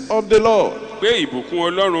blessings of the Lord pé ìbùkún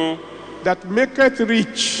ọlọ́run that maketh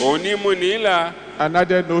rich òun ní mú ní là and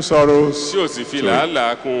added no sorrows. tí ò sì fi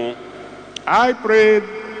làálàá kún. I prayed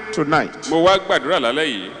tonight mo wá gbàdúrà lálẹ́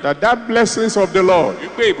yìí that blessings of the Lord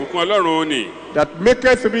wípé ìbùkún ọlọ́run ni that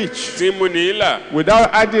maketh rich tí mú ní là without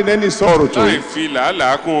adding any sorrow to láì it fi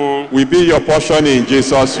làálàá kún. will be your portion in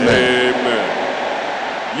Jesus' name. Amen.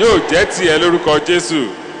 Yóò jẹ́ tiẹ̀ lórúkọ Jésù.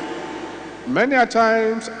 Many a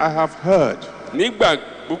times I have heard Nígbà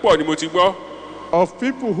púpọ̀ ni mo ti gbọ́ of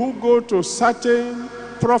people who go to certain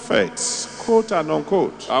prophets, quote and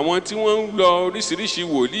unquote, àwọn tí wọ́n ń lọ oríṣiríṣi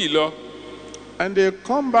wòlíì lọ and they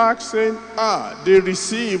come back saying, they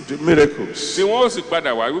received miracles. tí wọ́n ó sì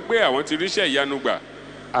padà wá wípé àwọn ti ríṣẹ́ ìyanu gbà.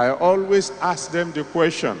 I always ask them the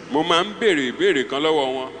question, Mo máa ń béèrè ìbéèrè kan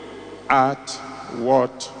lọ́wọ́ wọn at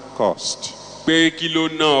what cost? pé kí ló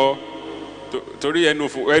ná ọ torí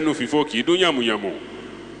ẹnu fìfo kì í dún yàmùyàmù.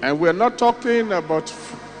 And we're not talking about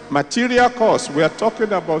material cost, we are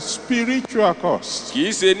talking about spiritual cost. Kì í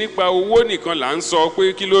ṣe nípa owó nìkan là ń sọ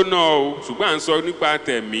pé kí ló ná ọ o ṣùgbọ́n à ń sọ nípa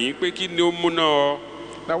tẹ̀mí pé kí ni ó mú ná ọ.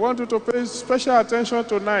 I want you to pay special attention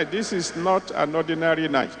tonight. This is not an ordinary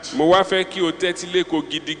night. Mo wá fẹ́ kí o tẹ́tí léko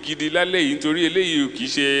gidigidi lálẹ́ yìí nítorí eléyìí kì í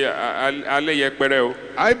ṣe alẹ́ yẹpẹrẹ o.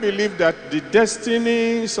 I believe that the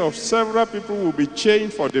destinies of several people will be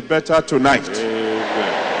changed for the better tonight.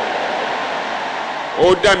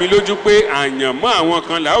 Ó dá mi lójú pé àyànmọ́ àwọn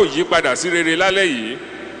kan là ó yí padà sí rere lálẹ́ yìí.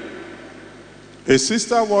 A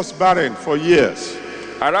sister was barren for years.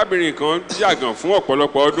 Arábìnrin kan yàgàn fún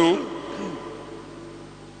ọ̀pọ̀lọpọ̀ ọdún.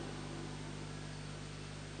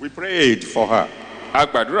 We prayed for her. A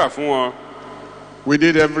gbàdúrà fún wọn. We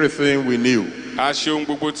did everything we knew. A ṣe ohun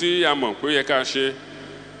gbogbo tí a mọ̀ pé ó yẹ ká ṣe.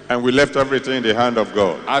 And we left everything in the hand of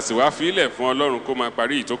God. A sì wá fi ilẹ̀ fún Ọlọ́run kó máa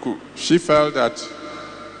parí ìtókù. She felt that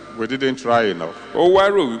we didn't try enough. Ó wá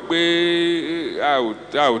rò wípé a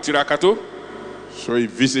ò tiraka tó. So he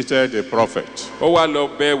visited a prophet Ó wá lọ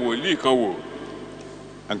bẹ̀ wòlíì kan wò.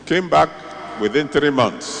 and came back within 3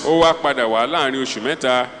 months. Ó wá padà wá láàrin oṣù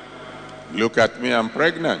mẹ́ta. Look at me, I'm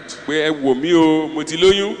pregnant. Pé ẹ wò mí o, mo ti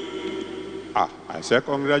lóyún. I said,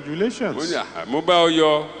 congratulations. Mo bá ọ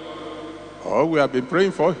yọ. All we have been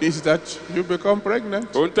praying for is that you become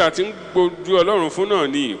pregnant. Ohun tí a ti ń gbójú Ọlọ́run fún náà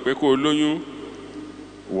ni pé kó o lóyún.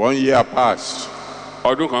 1 year passed,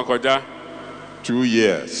 Ọdún kan kọjá. 2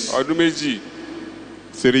 years, Ọdún méjì.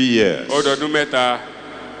 3 years, Ọdún mẹ́ta.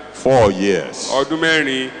 4 years, Ọdún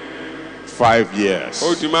mẹ́rin. 5 years.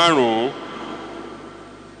 Ó di márùn-ún.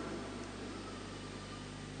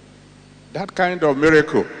 That kind of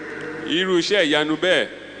miracle Irú iṣẹ́ ìyanu bẹ́ẹ̀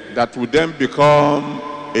that would then become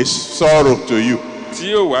a sorrow to you.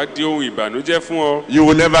 tí yóò wá di ohun ìbànújẹ́ fún ọ. You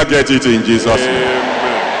will never get it in Jesus' name.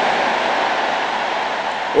 Amen.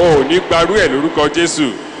 O ò ní gbarú ẹ̀ lórúkọ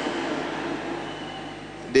Jésù.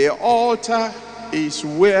 The altar is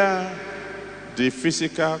where the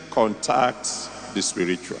physical contacts the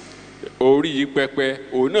spiritual. Orí pẹpẹ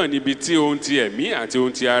òun náà níbi tí ohun ti ẹ̀mí àti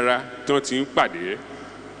ohun ti ara tán ti ń pàdé.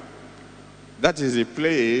 That is a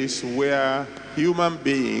place where human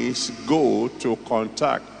beings go to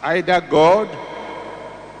contact either God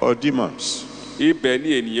or demons. Ibẹ̀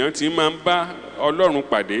ni ènìyàn ti máa ń bá Ọlọ́run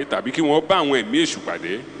pàdé tàbí kí wọ́n bá àwọn ẹ̀mí èṣù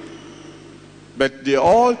pàdé. But the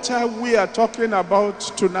altar we are talking about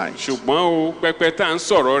tonight, Ṣùgbọ́n o pẹpẹ tá à ń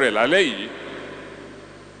sọ̀rọ̀ rẹ̀ lálẹ́ yìí.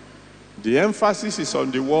 the emphasis is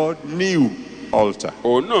on the word new altar.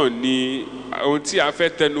 Òun náà ni ohun tí a fẹ́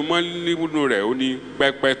tẹnumọ́ nínú rẹ̀ ó ní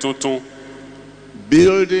pẹpẹ tuntun.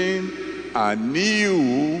 Building a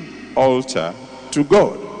new altar to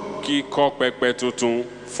God. Kíkọ́ pẹpẹ tuntun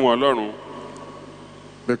fún Ọlọ́run.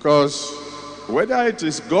 Because whether it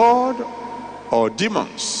is God or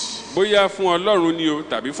demons Bóyá fún Ọlọ́run ni o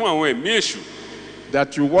tàbí fún àwọn ẹ̀mí èṣù.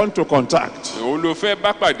 that you want to contact, Òun ló fẹ́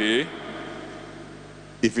bá pàdé.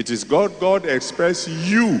 if it is God, God expects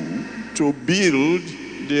you to build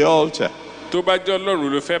the altar. Tó bá jẹ́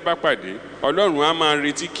Ọlọ́run ló fẹ́ bá pàdé, Ọlọ́run á máa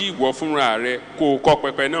retí kí ìwọ fúnra rẹ kó o kọ́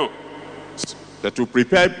pẹpẹ náà. That to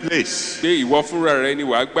prepare a place, Pé ìwọ fúnra rẹ ni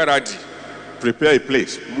wàá gbáradì. prepare a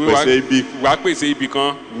place Wàá pèsè ibì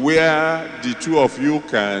kan where the two of you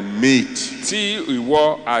can meet. tí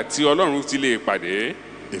ìwọ àti Ọlọ́run ti lè pàdé.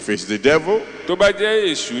 If it's the devil, Tó bá jẹ́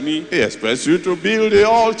èṣù ni, he expects you to build the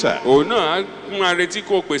altar. òun náà á máa retí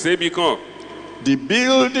kó o pèsè ibì kan. The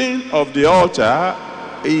building of the altar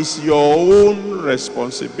is your own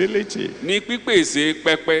responsibility. Ní pípèsè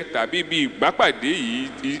pẹpẹ tàbí ibi ìgbápàdé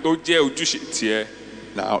yìí ó jẹ́ ojúṣe tiẹ̀.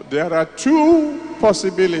 Now, there are two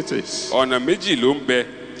possibilities. Ọ̀nà méjì ló ń bẹ.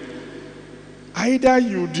 Either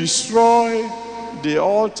you destroy the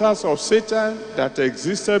altars of Satan that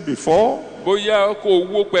existed before, bóyá kó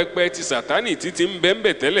wó pẹpẹ ti sátánì títí ń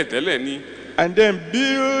bẹ́ńbẹ̀ tẹ́lẹ̀tẹ́lẹ̀ ni and then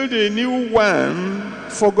build a new one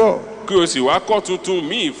for God. kí o sì wá kọ́ tuntun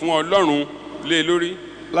míì fún ọlọ́run lé lórí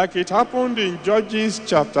Like it happened in Judges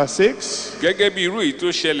chapter 6, gẹ́gẹ́ bí irú èyí tó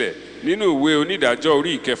ṣẹlẹ̀ nínú ìwé onídàájọ́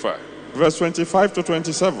orí ìkẹfà verse 25 to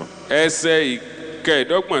 27. ẹsẹ̀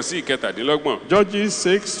ìkẹẹ̀dọ́gbọ̀n sí ìkẹtàdínlọ́gbọ̀n. Judges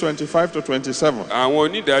 6, 25 to 27. àwọn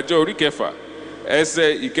onídàájọ́ orí kẹfà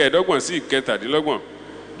ẹsẹ̀ ìkẹẹ̀dọ́gbọ̀n sí ìkẹtàdínlọ́gbọ̀n.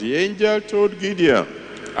 The angel told Gideon,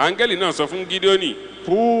 áńgẹ́lì náà sọ fún gídíónì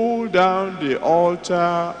pull down the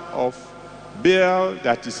altar of Baal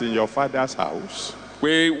that is in your father's house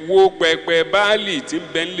pé wó pẹpẹ báálì tí ń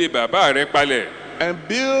bẹ nílé bàbá rẹ palẹ̀ and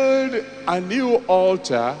build a new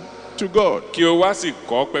altar to God. kí o wá sì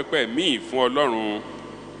kọ́ pẹpẹ míì fún ọlọ́run.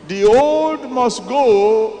 The old must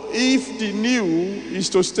go if the new is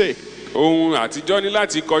to stay. ohun àtijọ́ ní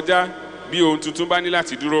láti kọjá bí ohun tuntun bá ní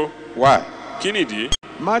láti dúró. Why? kí nìdí?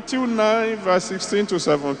 Matthew 9, verse 16 to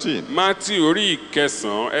 17. mátì orí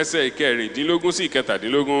ìkẹsàn-án ẹsẹ̀ ìkẹrìndínlógún sí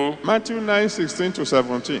ìkẹtàdínlógún. Matthew 9, 16 to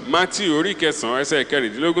 17. mátì orí ìkẹsàn-án ẹsẹ̀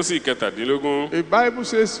ìkẹrìndínlógún sí ìkẹtàdínlógún. The Bible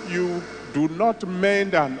says you do not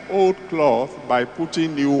mend an old cloth by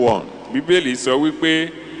putting new one. bíbélì sọ wípé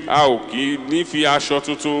a ò kì í ní fi aṣọ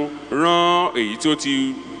tuntun rán èyí tó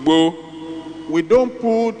ti gbó. We don't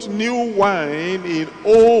put new wine in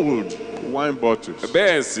old wine bottles.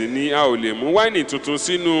 bẹ́ẹ̀ sì ni a ò lè mú wáìnì tuntun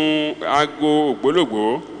sínú ago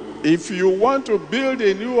ògbólógbòó. If you want to build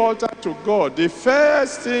a new altar to God, the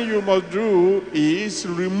first thing you must do is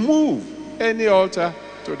remove any altar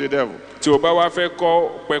to the devil. tí o bá wá fẹ́ kọ́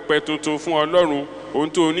pẹpẹ tuntun fún ọlọ́run ohun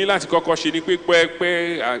tó o ní láti kọ́kọ́ ṣe ni pé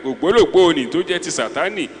pẹpẹ ògbólógbòó ni tó jẹ́ ti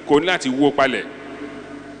sátánì kò ní láti wó palẹ̀.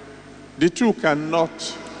 The two cannot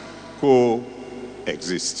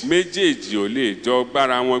coexist. méjèèjì ò lè jọ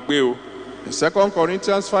bára wọn gbé o. In 2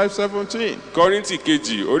 Corinthians 5:17. kọ́ríntì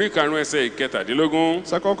kejì orí karùn-ún ẹsẹ̀ ìkẹtàdínlógún.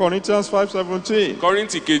 2 Corinthians 5:17.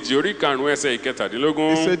 kọ́ríntì kejì orí karùn-ún ẹsẹ̀ He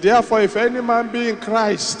ìkẹtàdínlógún. said, therefore, if any man be in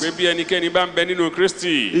Christ, pé bí ẹnikẹ́ni bá ń bẹ nínú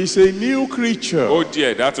kristi he is a new creature. ó di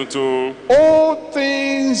ẹ̀dá tuntun. All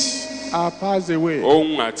things are passed away.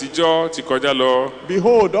 ohun àtijọ́ ti kọjá lọ.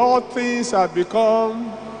 Behold, all things have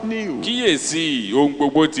become new. kíyèsí ohun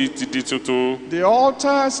gbogbo ti di tuntun. The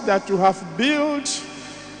altars that you have built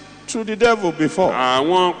to the devil before,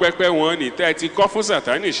 àwọn pẹpẹ wọn ní tẹ́ ẹ ti kọ́ fún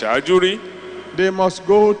sátánì ṣáájú rí. they must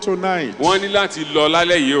go tonight wọ́n ní láti lọ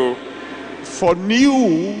lálẹ́ yìí o. for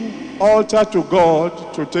new altar to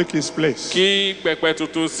God to take his place. kí pẹpẹ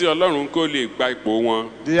tuntun sí ọlọ́run kó lè gba ipò wọn.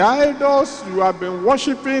 The idols you have been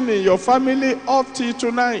worshiping in your family up till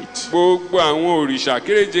tonight. gbogbo àwọn òrìṣà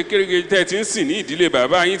kéréje kéréje tẹ́ ẹ ti ń sìn ní ìdílé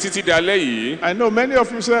bàbá yín títí dalẹ́ yìí. I know many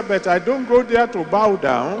of you say, but I don't go there to bow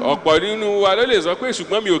down, ọ̀pọ̀ nínú wa ló lè sọ pé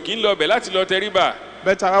ṣùgbọ́n mi ò kí ń lọ bẹ̀ láti lọ tẹríba.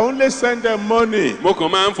 but I only send them money mo kàn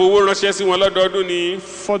máa ń fowó ránṣẹ́ sí wọn lọ́dọọdún ni.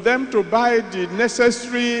 for them to buy the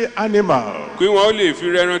necessary animal pé wọn ó lè fi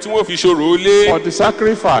rẹran tí wọ́n fi ṣòro lé. for the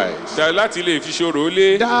sacrifice. láti lè fi ṣòro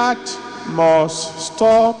lé. That must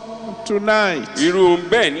stop tonight. irú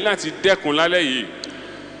bẹ́ẹ̀ ní láti dẹ́kun lálẹ́ yìí.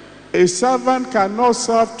 A servant cannot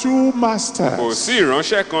serve two kò masters. sí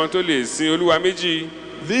ìránṣẹ́ kan tó lè sin olúwa méjì.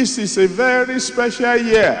 This is a very special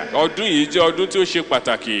year. ọdún yìí jẹ́ ọdún tí ó ṣe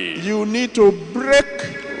pàtàkì. You need to break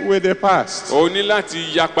with the past o ní láti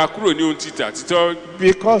yapa kúrò ní ohun títà títọ́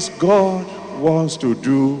because God wants to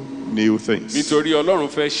do new things. nítorí ọlọ́run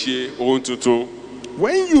fẹ́ ṣe ohun tuntun.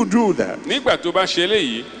 When you do that, nígbà tó bá ṣe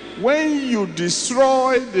eléyìí, when you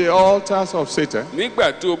destroy the altars of Satan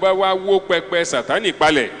nígbà tó bá wá wó pẹpẹ sátánì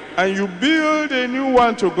palẹ̀ and you build a new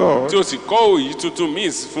one to tí God, o sì kọ́ òyì tuntun míì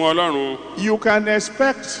fún ọlọ́run, you can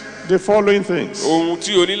expect the following things. ohun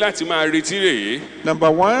tí o ní láti máa retí rèé.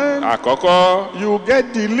 Number one, àkọ́kọ́, you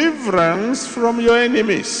get deliverance from your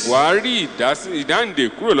enemies. wàá rí ìdáǹdè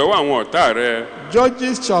kúrò lọ́wọ́ àwọn ọ̀tá rẹ.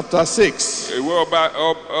 Judges chapter 6. ìwé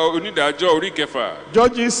onídàájọ́ orí kẹfà.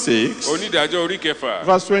 Judges 6, onídàájọ́ orí kẹfà.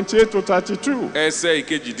 verse 28 to 32. ẹsẹ̀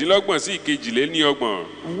ìkejìdínlọ́gbọ̀n sí ìkejìléníọgbọ̀n.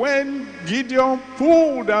 When Gideon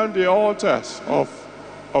pulled down the altars of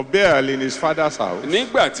Baal in his father's house,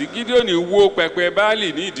 nígbà tí gídíọ́nì wó pẹpẹ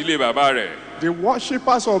báálì ní ìdílé bàbá rẹ̀, the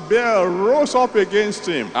worshippers of Baal rose up against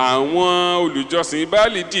him. àwọn olùjọsìn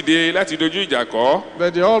báálì dìde láti dojú ìjà kọ́.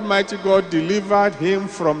 But the Almighty God delivered him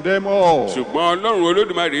from them all. ṣùgbọ́n ọlọ́run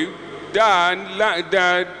olódùmarè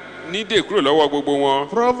dá nídè kúrò lọ́wọ́ gbogbo wọn.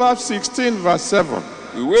 Proverbs 16, verse 7.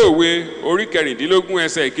 ìwé òwe orí kẹrìndínlógún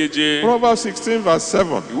ẹsẹ̀ ìkeje. Proverbs 16 verse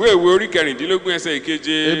 7. ìwé òwe orí kẹrìndínlógún ẹsẹ̀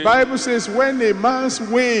ìkeje. The Bible says, when a man's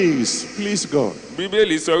ways please God,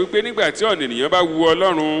 bíbélì sọ wípé nígbà tí ọ̀nà ènìyàn bá wu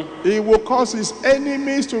ọlọ́run, he will cause his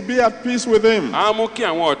enemies to be at peace with him. á mú kí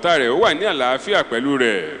àwọn ọ̀tá rẹ̀ ó wà ní àlàáfíà pẹ̀lú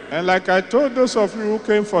rẹ̀. And like I told those of you who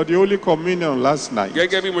came for the Holy Communion last night,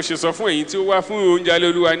 gẹ́gẹ́ bí mo ṣe sọ fún ẹ̀yin tí ó wá fún oúnjẹ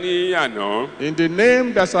alẹ́ olúwa ní àná, in the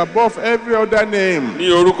name that's above every other name, ní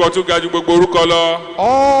orúkọ tó ga ju gbogbo orúkọ lọ,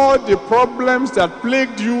 all the problems that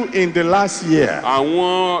plagued you in the last year,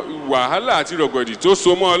 àwọn wàhálà àti rọ̀gbọ̀dì tó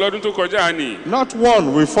so mọ́ ọlọ́dún tó kọjá ni. not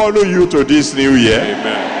one will follow you to this new year.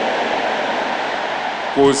 Amen.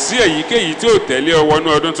 Kò sí èyíkéyìí tí ò tẹ̀lé ọ wọnú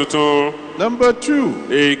ọdún tuntun. Number 2,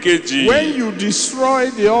 Èkejì, when you destroy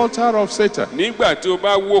the altar of Satan nígbà tí o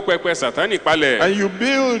bá wó pẹpẹ Sátánì palẹ̀, and you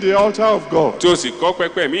build the altar of God, tí o sì kọ́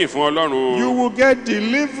pẹpẹ míì fún Ọlọ́run, you will get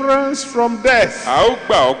deliverance from death. a ó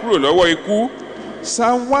gbà ọ́ kúrò lọ́wọ́ ikú.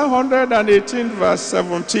 Psalm 118 verse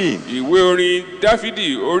 17. Ìwé orin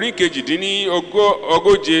Dáfídì orí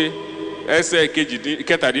kejìdínlógóje ẹsẹ̀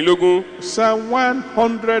kẹtàdínlógún. Psalm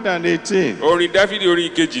 118 Orin Dáfídì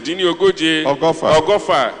orin kejìdínlógóje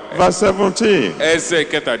ọgọ́fà verse 17. ẹsẹ̀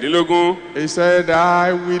kẹtàdínlógún. He said,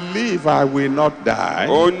 I will live, I will not die,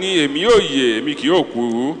 Ó ní èmi yóò yè, èmi kì yóò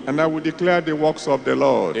kú, and I will declare the works of the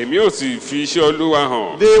Lord. èmi yóò sì fi iṣẹ́ Olúwa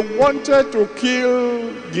hàn. They wanted to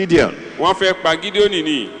kill Gideon, Wọ́n fẹ́ pa Gídíónì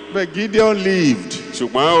ni, but Gideon lived.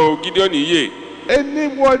 ṣùgbọ́n o Gídíónì yè.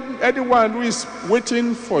 Anyone who is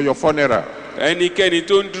waiting for your funeral, Ẹnikẹ́ni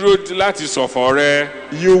tó ń dúró láti ṣọ̀fọ̀ rẹ,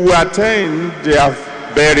 you will attend their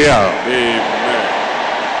burial. amen.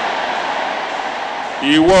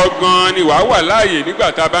 Ìwọ gan ni wàá wà láàyè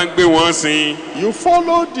nígbà tá a bá ń gbé wọn sin. You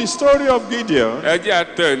follow the story of Gideon. Ẹ jẹ́ a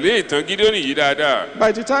tẹ̀lé ìtàn Gídíónì yìí dáadáa.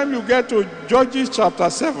 By the time you get to Judges chapter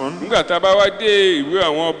 7, Nígbà tá a bá wá dé ìwé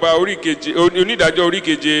àwọn ọba orí keje, onídàájọ́ orí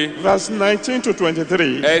keje, verse 19 to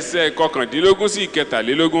 23, ẹsẹ̀ kọkàndínlógún sí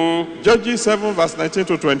kẹtàlélógún. Judges 7 verse 19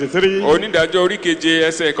 to 23, Onídàájọ́ orí keje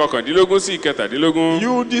ẹsẹ̀ kọkàndínlógún sí kẹtàdínlógún.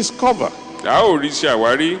 you discover A ó rí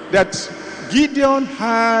ṣàwárí that Gideon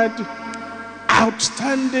had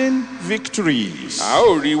outstanding victories. a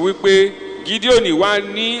ó rí wípé Gídíónì wá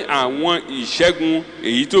ní àwọn ìṣẹ́gun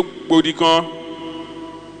èyí tó gbòdì kan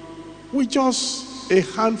With just a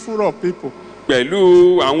handful of people.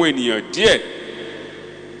 pẹ̀lú àwọn ènìyàn díẹ̀.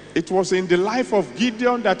 It was in the life of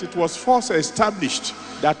Gideon that it was first established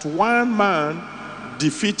that one man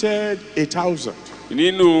defeated 1,000.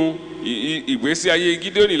 Nínú ìgbésí ayé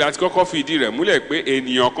Gídíónì láti kọ́kọ́ fi ìdí rẹ̀ múlẹ̀ pé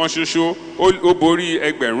ènìyàn kan ṣoṣo ó borí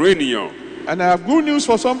ẹgbẹ̀rún ènìyàn. And I have good news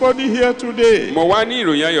for somebody here today. Mo wá ní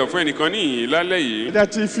ìròyìn ayọ̀ fún ẹnìkan níhìn lálẹ́ yìí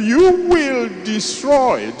That if you will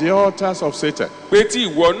destroy the altars of Satan pé tí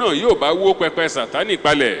ìwọ náà yóò bá wó pẹpẹ Sátánì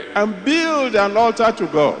palẹ̀ and build an altar to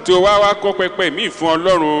God, tí o wá kọ́ pẹpẹ míì fún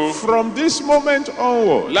Ọlọ́run, from this moment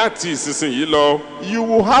onward, láti ìsinsìnyí lọ, you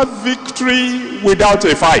will have victory without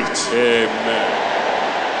a fight. amen,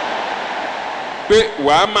 pé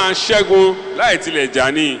wàá máa ṣẹ́gun láì tilẹ̀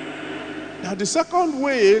jà ní. Now, the second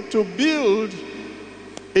way to build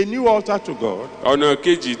a new altar to God Ọ̀nà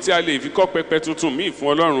kejì tí a lè fi kọ́ pẹpẹ tuntun míì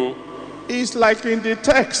fún Ọlọ́run, is like in the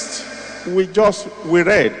text we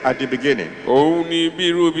read at the beginning. òun ni bí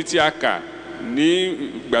irú ibi tí a kà ní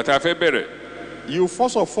ìgbà tá a fẹ́ bẹ̀rẹ̀. You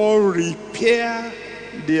first of all repair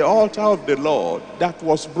the altar of the Lord that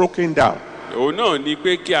was broken down. Òun náà ni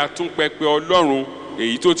pé kí a tún pẹpẹ Ọlọ́run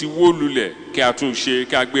èyí tó ti wó lulẹ̀ kí a tún ṣe,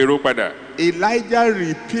 kí a gbèrò padà. Elijah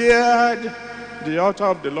repaired the altar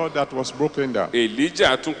of the Lord that was broken down.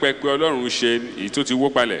 Èlíjà tún pẹpẹ Ọlọ́run ṣe èyí tó ti wó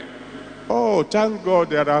palẹ̀. Oh, thank God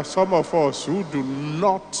there are some of us who do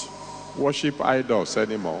not worship idols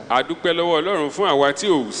anymore. A dúpẹ́ lọ́wọ́ Ọlọ́run fún àwa tí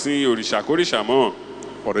ò sin òrìṣàkóríṣà mọ́.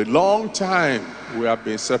 For a long time, we have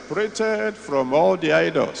been separated from all the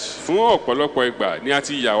idols. Fún ọ̀pọ̀lọpọ̀ ìgbà ni a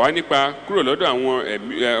ti yà wá nípa kúrò lọ́dọ̀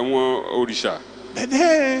àwọn òrìṣà. And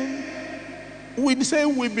then we say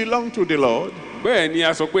we belong to the Lord. Bẹ́ẹ̀ ni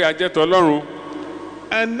a sọ pé a jẹ́ tọlọ́run.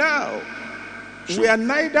 And now, we are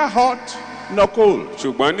neither hot nor cold.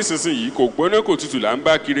 Ṣùgbọ́n nísinsìnyí kò gbóná kò tutù là ń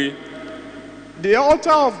bá kiri. The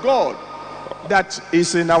altar of God that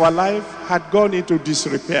is in our life had gone into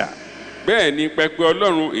disrepair. Bẹ́ẹ̀ ni pẹpẹ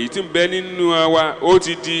Ọlọ́run èyí tí ń bẹ nínú wa ó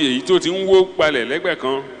ti di èyí tó ti ń wó palẹ̀ lẹ́gbẹ̀ẹ́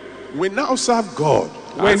kan. We now serve God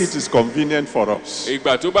when it is convenient for us.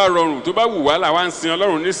 Ìgbà tó bá rọrùn tó bá wù wá là wá ń sin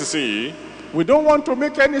Ọlọ́run nísinsìnyí. We don't want to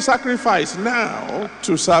make any sacrifice now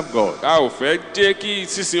to serve God. A ò fẹ́ jẹ́ kí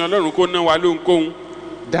sísin Ọlọ́run kó ná wa lóhunkóhun.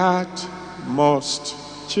 That must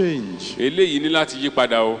change. Eléyìí ní láti yí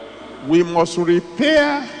padà o. We must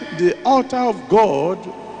repair the altar of God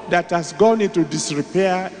that has gone into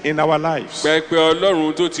disrepair in our lives. pẹpẹ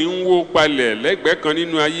ọlọ́run tó ti ń wó palẹ̀ lẹ́gbẹ̀ẹ́ kan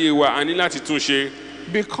nínú ayé wa a ní láti tún ṣe.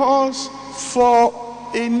 Because for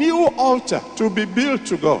a new altar to be built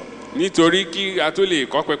to God, nítorí kí a tó lè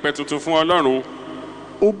kọ́ pẹpẹ tuntun fún ọlọ́run,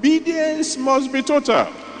 obedience must be total.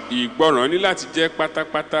 ìgbọràn ní láti jẹ́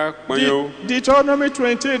pátápátá pọ́nyó. Deuteronomy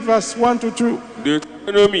 28 verse 1 to 2.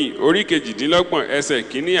 Deuteronomy orí kejìdínlọ́gbọ̀n ẹsẹ̀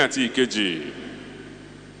kínní àti ìkejì.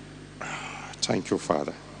 Thank you,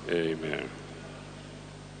 Father. Amen.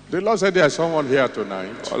 The Lord said there is someone here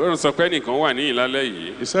tonight. ọlọ́run sọ pé ẹnìkan wà ní ìlálẹ́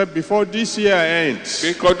yìí. He said before this year ends,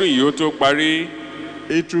 pé kọ́dún yìí ó tó parí.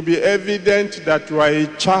 it will be evident that you are a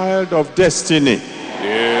child of destiny.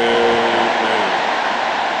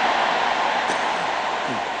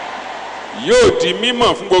 yóò di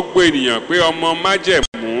mímọ̀ fún gbogbo ènìyàn pé ọmọ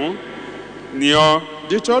májẹ̀mú ni ọ́.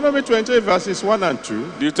 Deuteronomy 28 verses 1 and 2.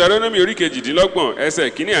 Deuteronomy orí kejìdínlọ́gbọ̀n ẹsẹ̀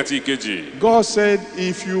kínní àti ìkejì. God said,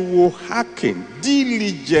 if you will hearken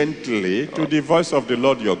diligently to the voice of the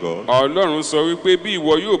Lord your God, ọlọ́run sọ wípé bí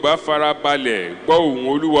ìwọ yóò bá fara balẹ̀ gbọ́ ohùn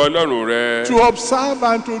olúwa ọlọ́run rẹ. to observe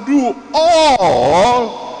and to do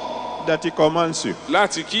all that he commands you.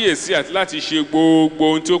 láti kíyèsí àti láti ṣe gbogbo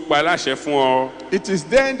ohun tí ó pa láṣẹ fún ọ. It is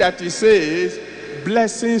then that he says,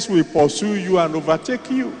 blessings will pursue you and overtake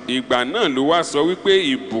you. ìgbà náà ló wá sọ wípé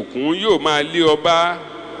ìbùkún yóò máa lé ọ bá.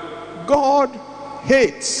 God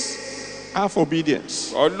hates half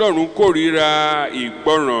obedience. ọlọ́run kórìíra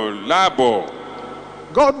ìgbọràn láàbọ̀.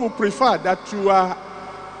 God will prefer that you are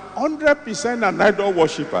 100% an idol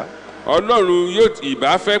worshiper ọlọ́run yóò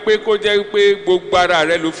ìbá fẹ́ pé kó jẹ́ pé gbogbo ara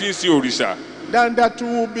rẹ ló fi ń sin òrìṣà. than that you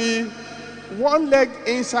will be one leg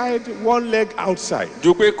inside, one leg outside.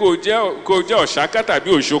 ju pé kó jẹ́ ọ̀ṣáká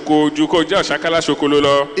tàbí òṣoko ju kó jẹ́ ọ̀ṣáká láṣokolo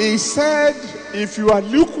lọ. He said, if you are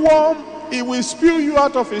lukewarm, he will spew you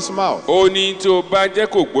out of his mouth. ó ní tí o bá jẹ́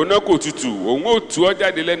kò gbóná kò tutù òun ó tú ọ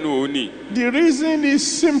jáde lẹ́nu òní. The reason is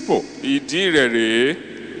simple. ìdí rẹ̀ rèé.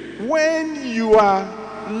 When you are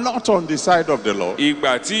not on the side of the Lord,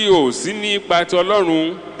 ìgbà tí o sí ní ipa ti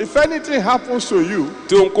ọlọ́run if anything happens to you,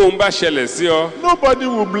 tí ohunkóhun bá ṣẹlẹ̀ sí ọ nobody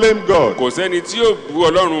will blame God. kò sẹ́ni tí yóò bu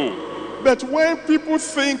ọlọ́run. But when people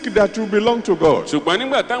think that you belong to God, ṣùgbọ́n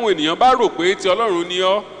nígbà táwọn ènìyàn bá rò pé ti ọlọ́run ni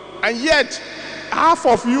ọ́ and yet half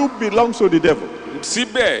of you belongs to the devil.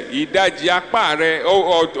 síbẹ̀ ìdajì apá rẹ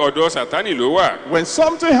ọ̀dọ̀ sátánì ló wà. When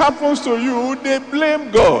something happens to you, they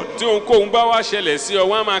blame God. tí ohunkóhun bá wá ṣẹlẹ̀ sí ọ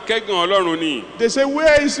wọ́n á máa kẹ́gàn ọlọ́run ni. They say,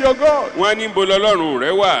 where is your God? wọ́n á ní bo lọ́lọ́run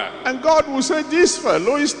rẹ wà. And God will say, this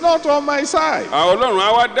fellow is not on my side. àwọn ọlọ́run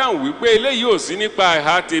á wá dáhùn wípé eléyìí ò sí nípa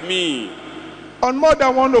ẹ̀há tèmi. On more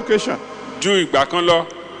than one occasion, ju ìgbà kan lọ.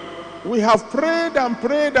 we have prayed and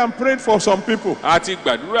prayed and prayed for some people, a ti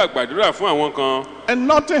gbàdúrà fún àwọn kan and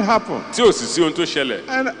nothing happened. tí ò sì sí ohun tó ṣẹlẹ̀.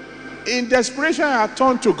 And in desperation, I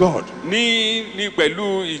turned to God. ní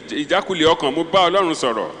pẹ̀lú ìjákulẹ̀ ọkàn mo bá ọlọ́run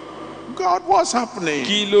sọ̀rọ̀. God, what's happening?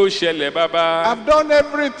 kí ló ṣẹlẹ̀ bàbá. I've done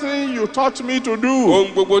everything you taught me to do.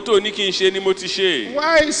 ohun gbogbo tó ní kí n ṣe ni mo ti ṣe.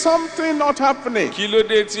 Why is something not happening? kí ló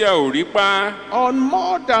dé tí a ò rí pa. On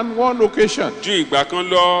more than one occasion, ju ìgbà kan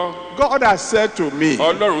lọ. God has said to me,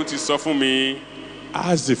 ọlọ́run ti sọ fún mi.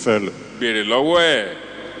 ask the fellow. béèrè lọ́wọ́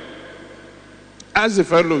ẹ̀. Ask the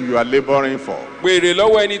fellow you are laboring for. béèrè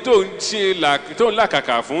lọ́wọ́ ẹni tó ń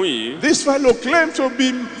làkàkà fún yìí. This fellow claims to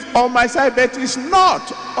be on my side, but is not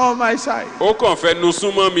on my side. ó kàn fẹ́ nu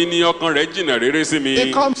súnmọ́ mi ni ọkàn rẹ̀ jìnnà réré sí mi.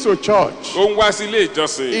 He comes to church. ó ń wá sí ilé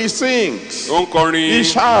ìjọsìn. He sings. ó ń kọrin. He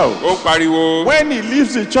shouts. ó ń pariwo. When he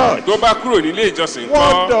leaves the church, tó bá kúrò nílé ìjọsìn what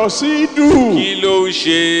kọ́. does he do? kí ló ń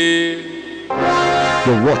ṣe.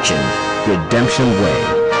 You're watching Redemption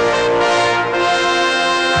Way.